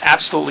don't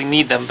absolutely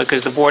need them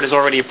because the board has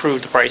already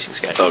approved the pricing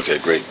schedule. Okay,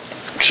 great.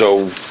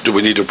 So do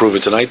we need to approve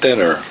it tonight then,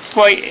 or?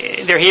 Well,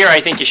 they're here. I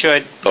think you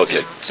should.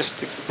 Okay.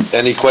 Just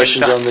any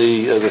questions on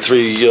the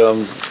three?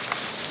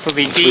 Would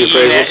be three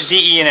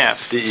D, E, and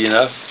F. D, E, and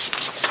F.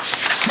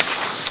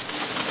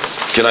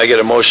 Can I get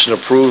a motion to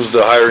approve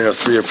the hiring of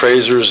three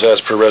appraisers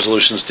as per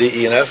resolutions D,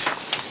 E, and F?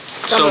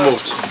 So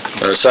moved.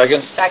 And a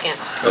second? Second.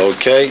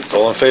 Okay.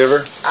 All in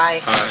favor?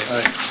 Aye.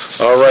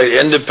 All right.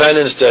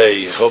 Independence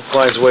Day. Hope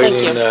Klein's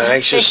waiting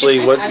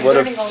anxiously. I'm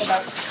learning all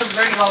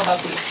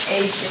about these.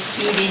 A,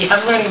 B,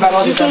 I'm learning about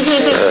all these other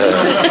things.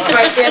 Do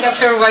I stand up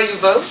here while you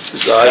vote?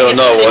 I don't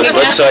know.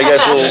 Let's, I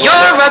guess we'll...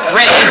 You're a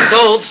grand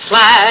old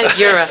flag.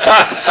 You're a...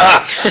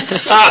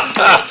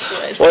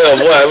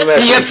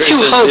 You have two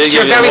hopes.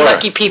 You're very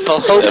lucky people.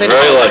 Hope and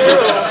very lucky.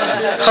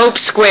 Hope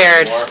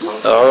squared.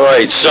 All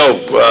right. So,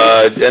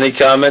 any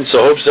comments?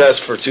 So, Hope's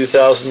asked for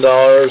 $2,000.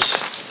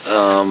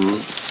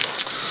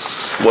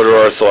 What are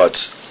our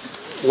thoughts?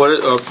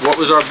 What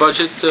was our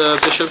budget,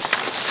 Bishop?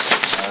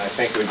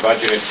 think we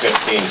budgeted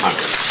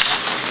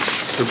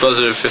 1,500. We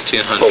budgeted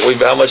 1,500.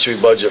 But how much do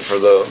we budget for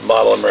the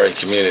Model American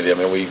community? I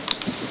mean, we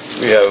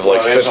have like 50.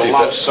 Well, there's a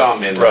lump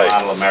sum in the Right.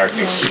 Model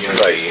American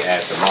community.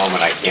 At the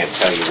moment, I can't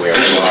tell you where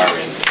we are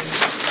in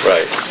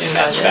Right.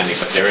 that spending,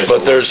 but there is.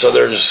 But there's,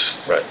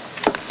 right.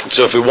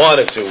 So if we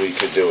wanted to, we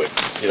could do it.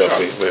 You know,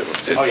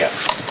 Oh, yeah.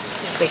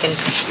 We can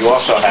You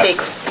also have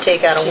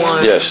take out of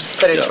one, Yes,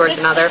 put it yeah. towards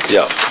another.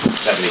 Yeah.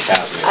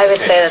 70,000. I would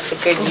say that's a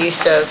good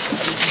use of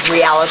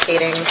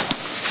reallocating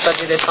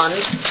budgeted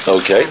funds.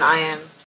 Okay. And I am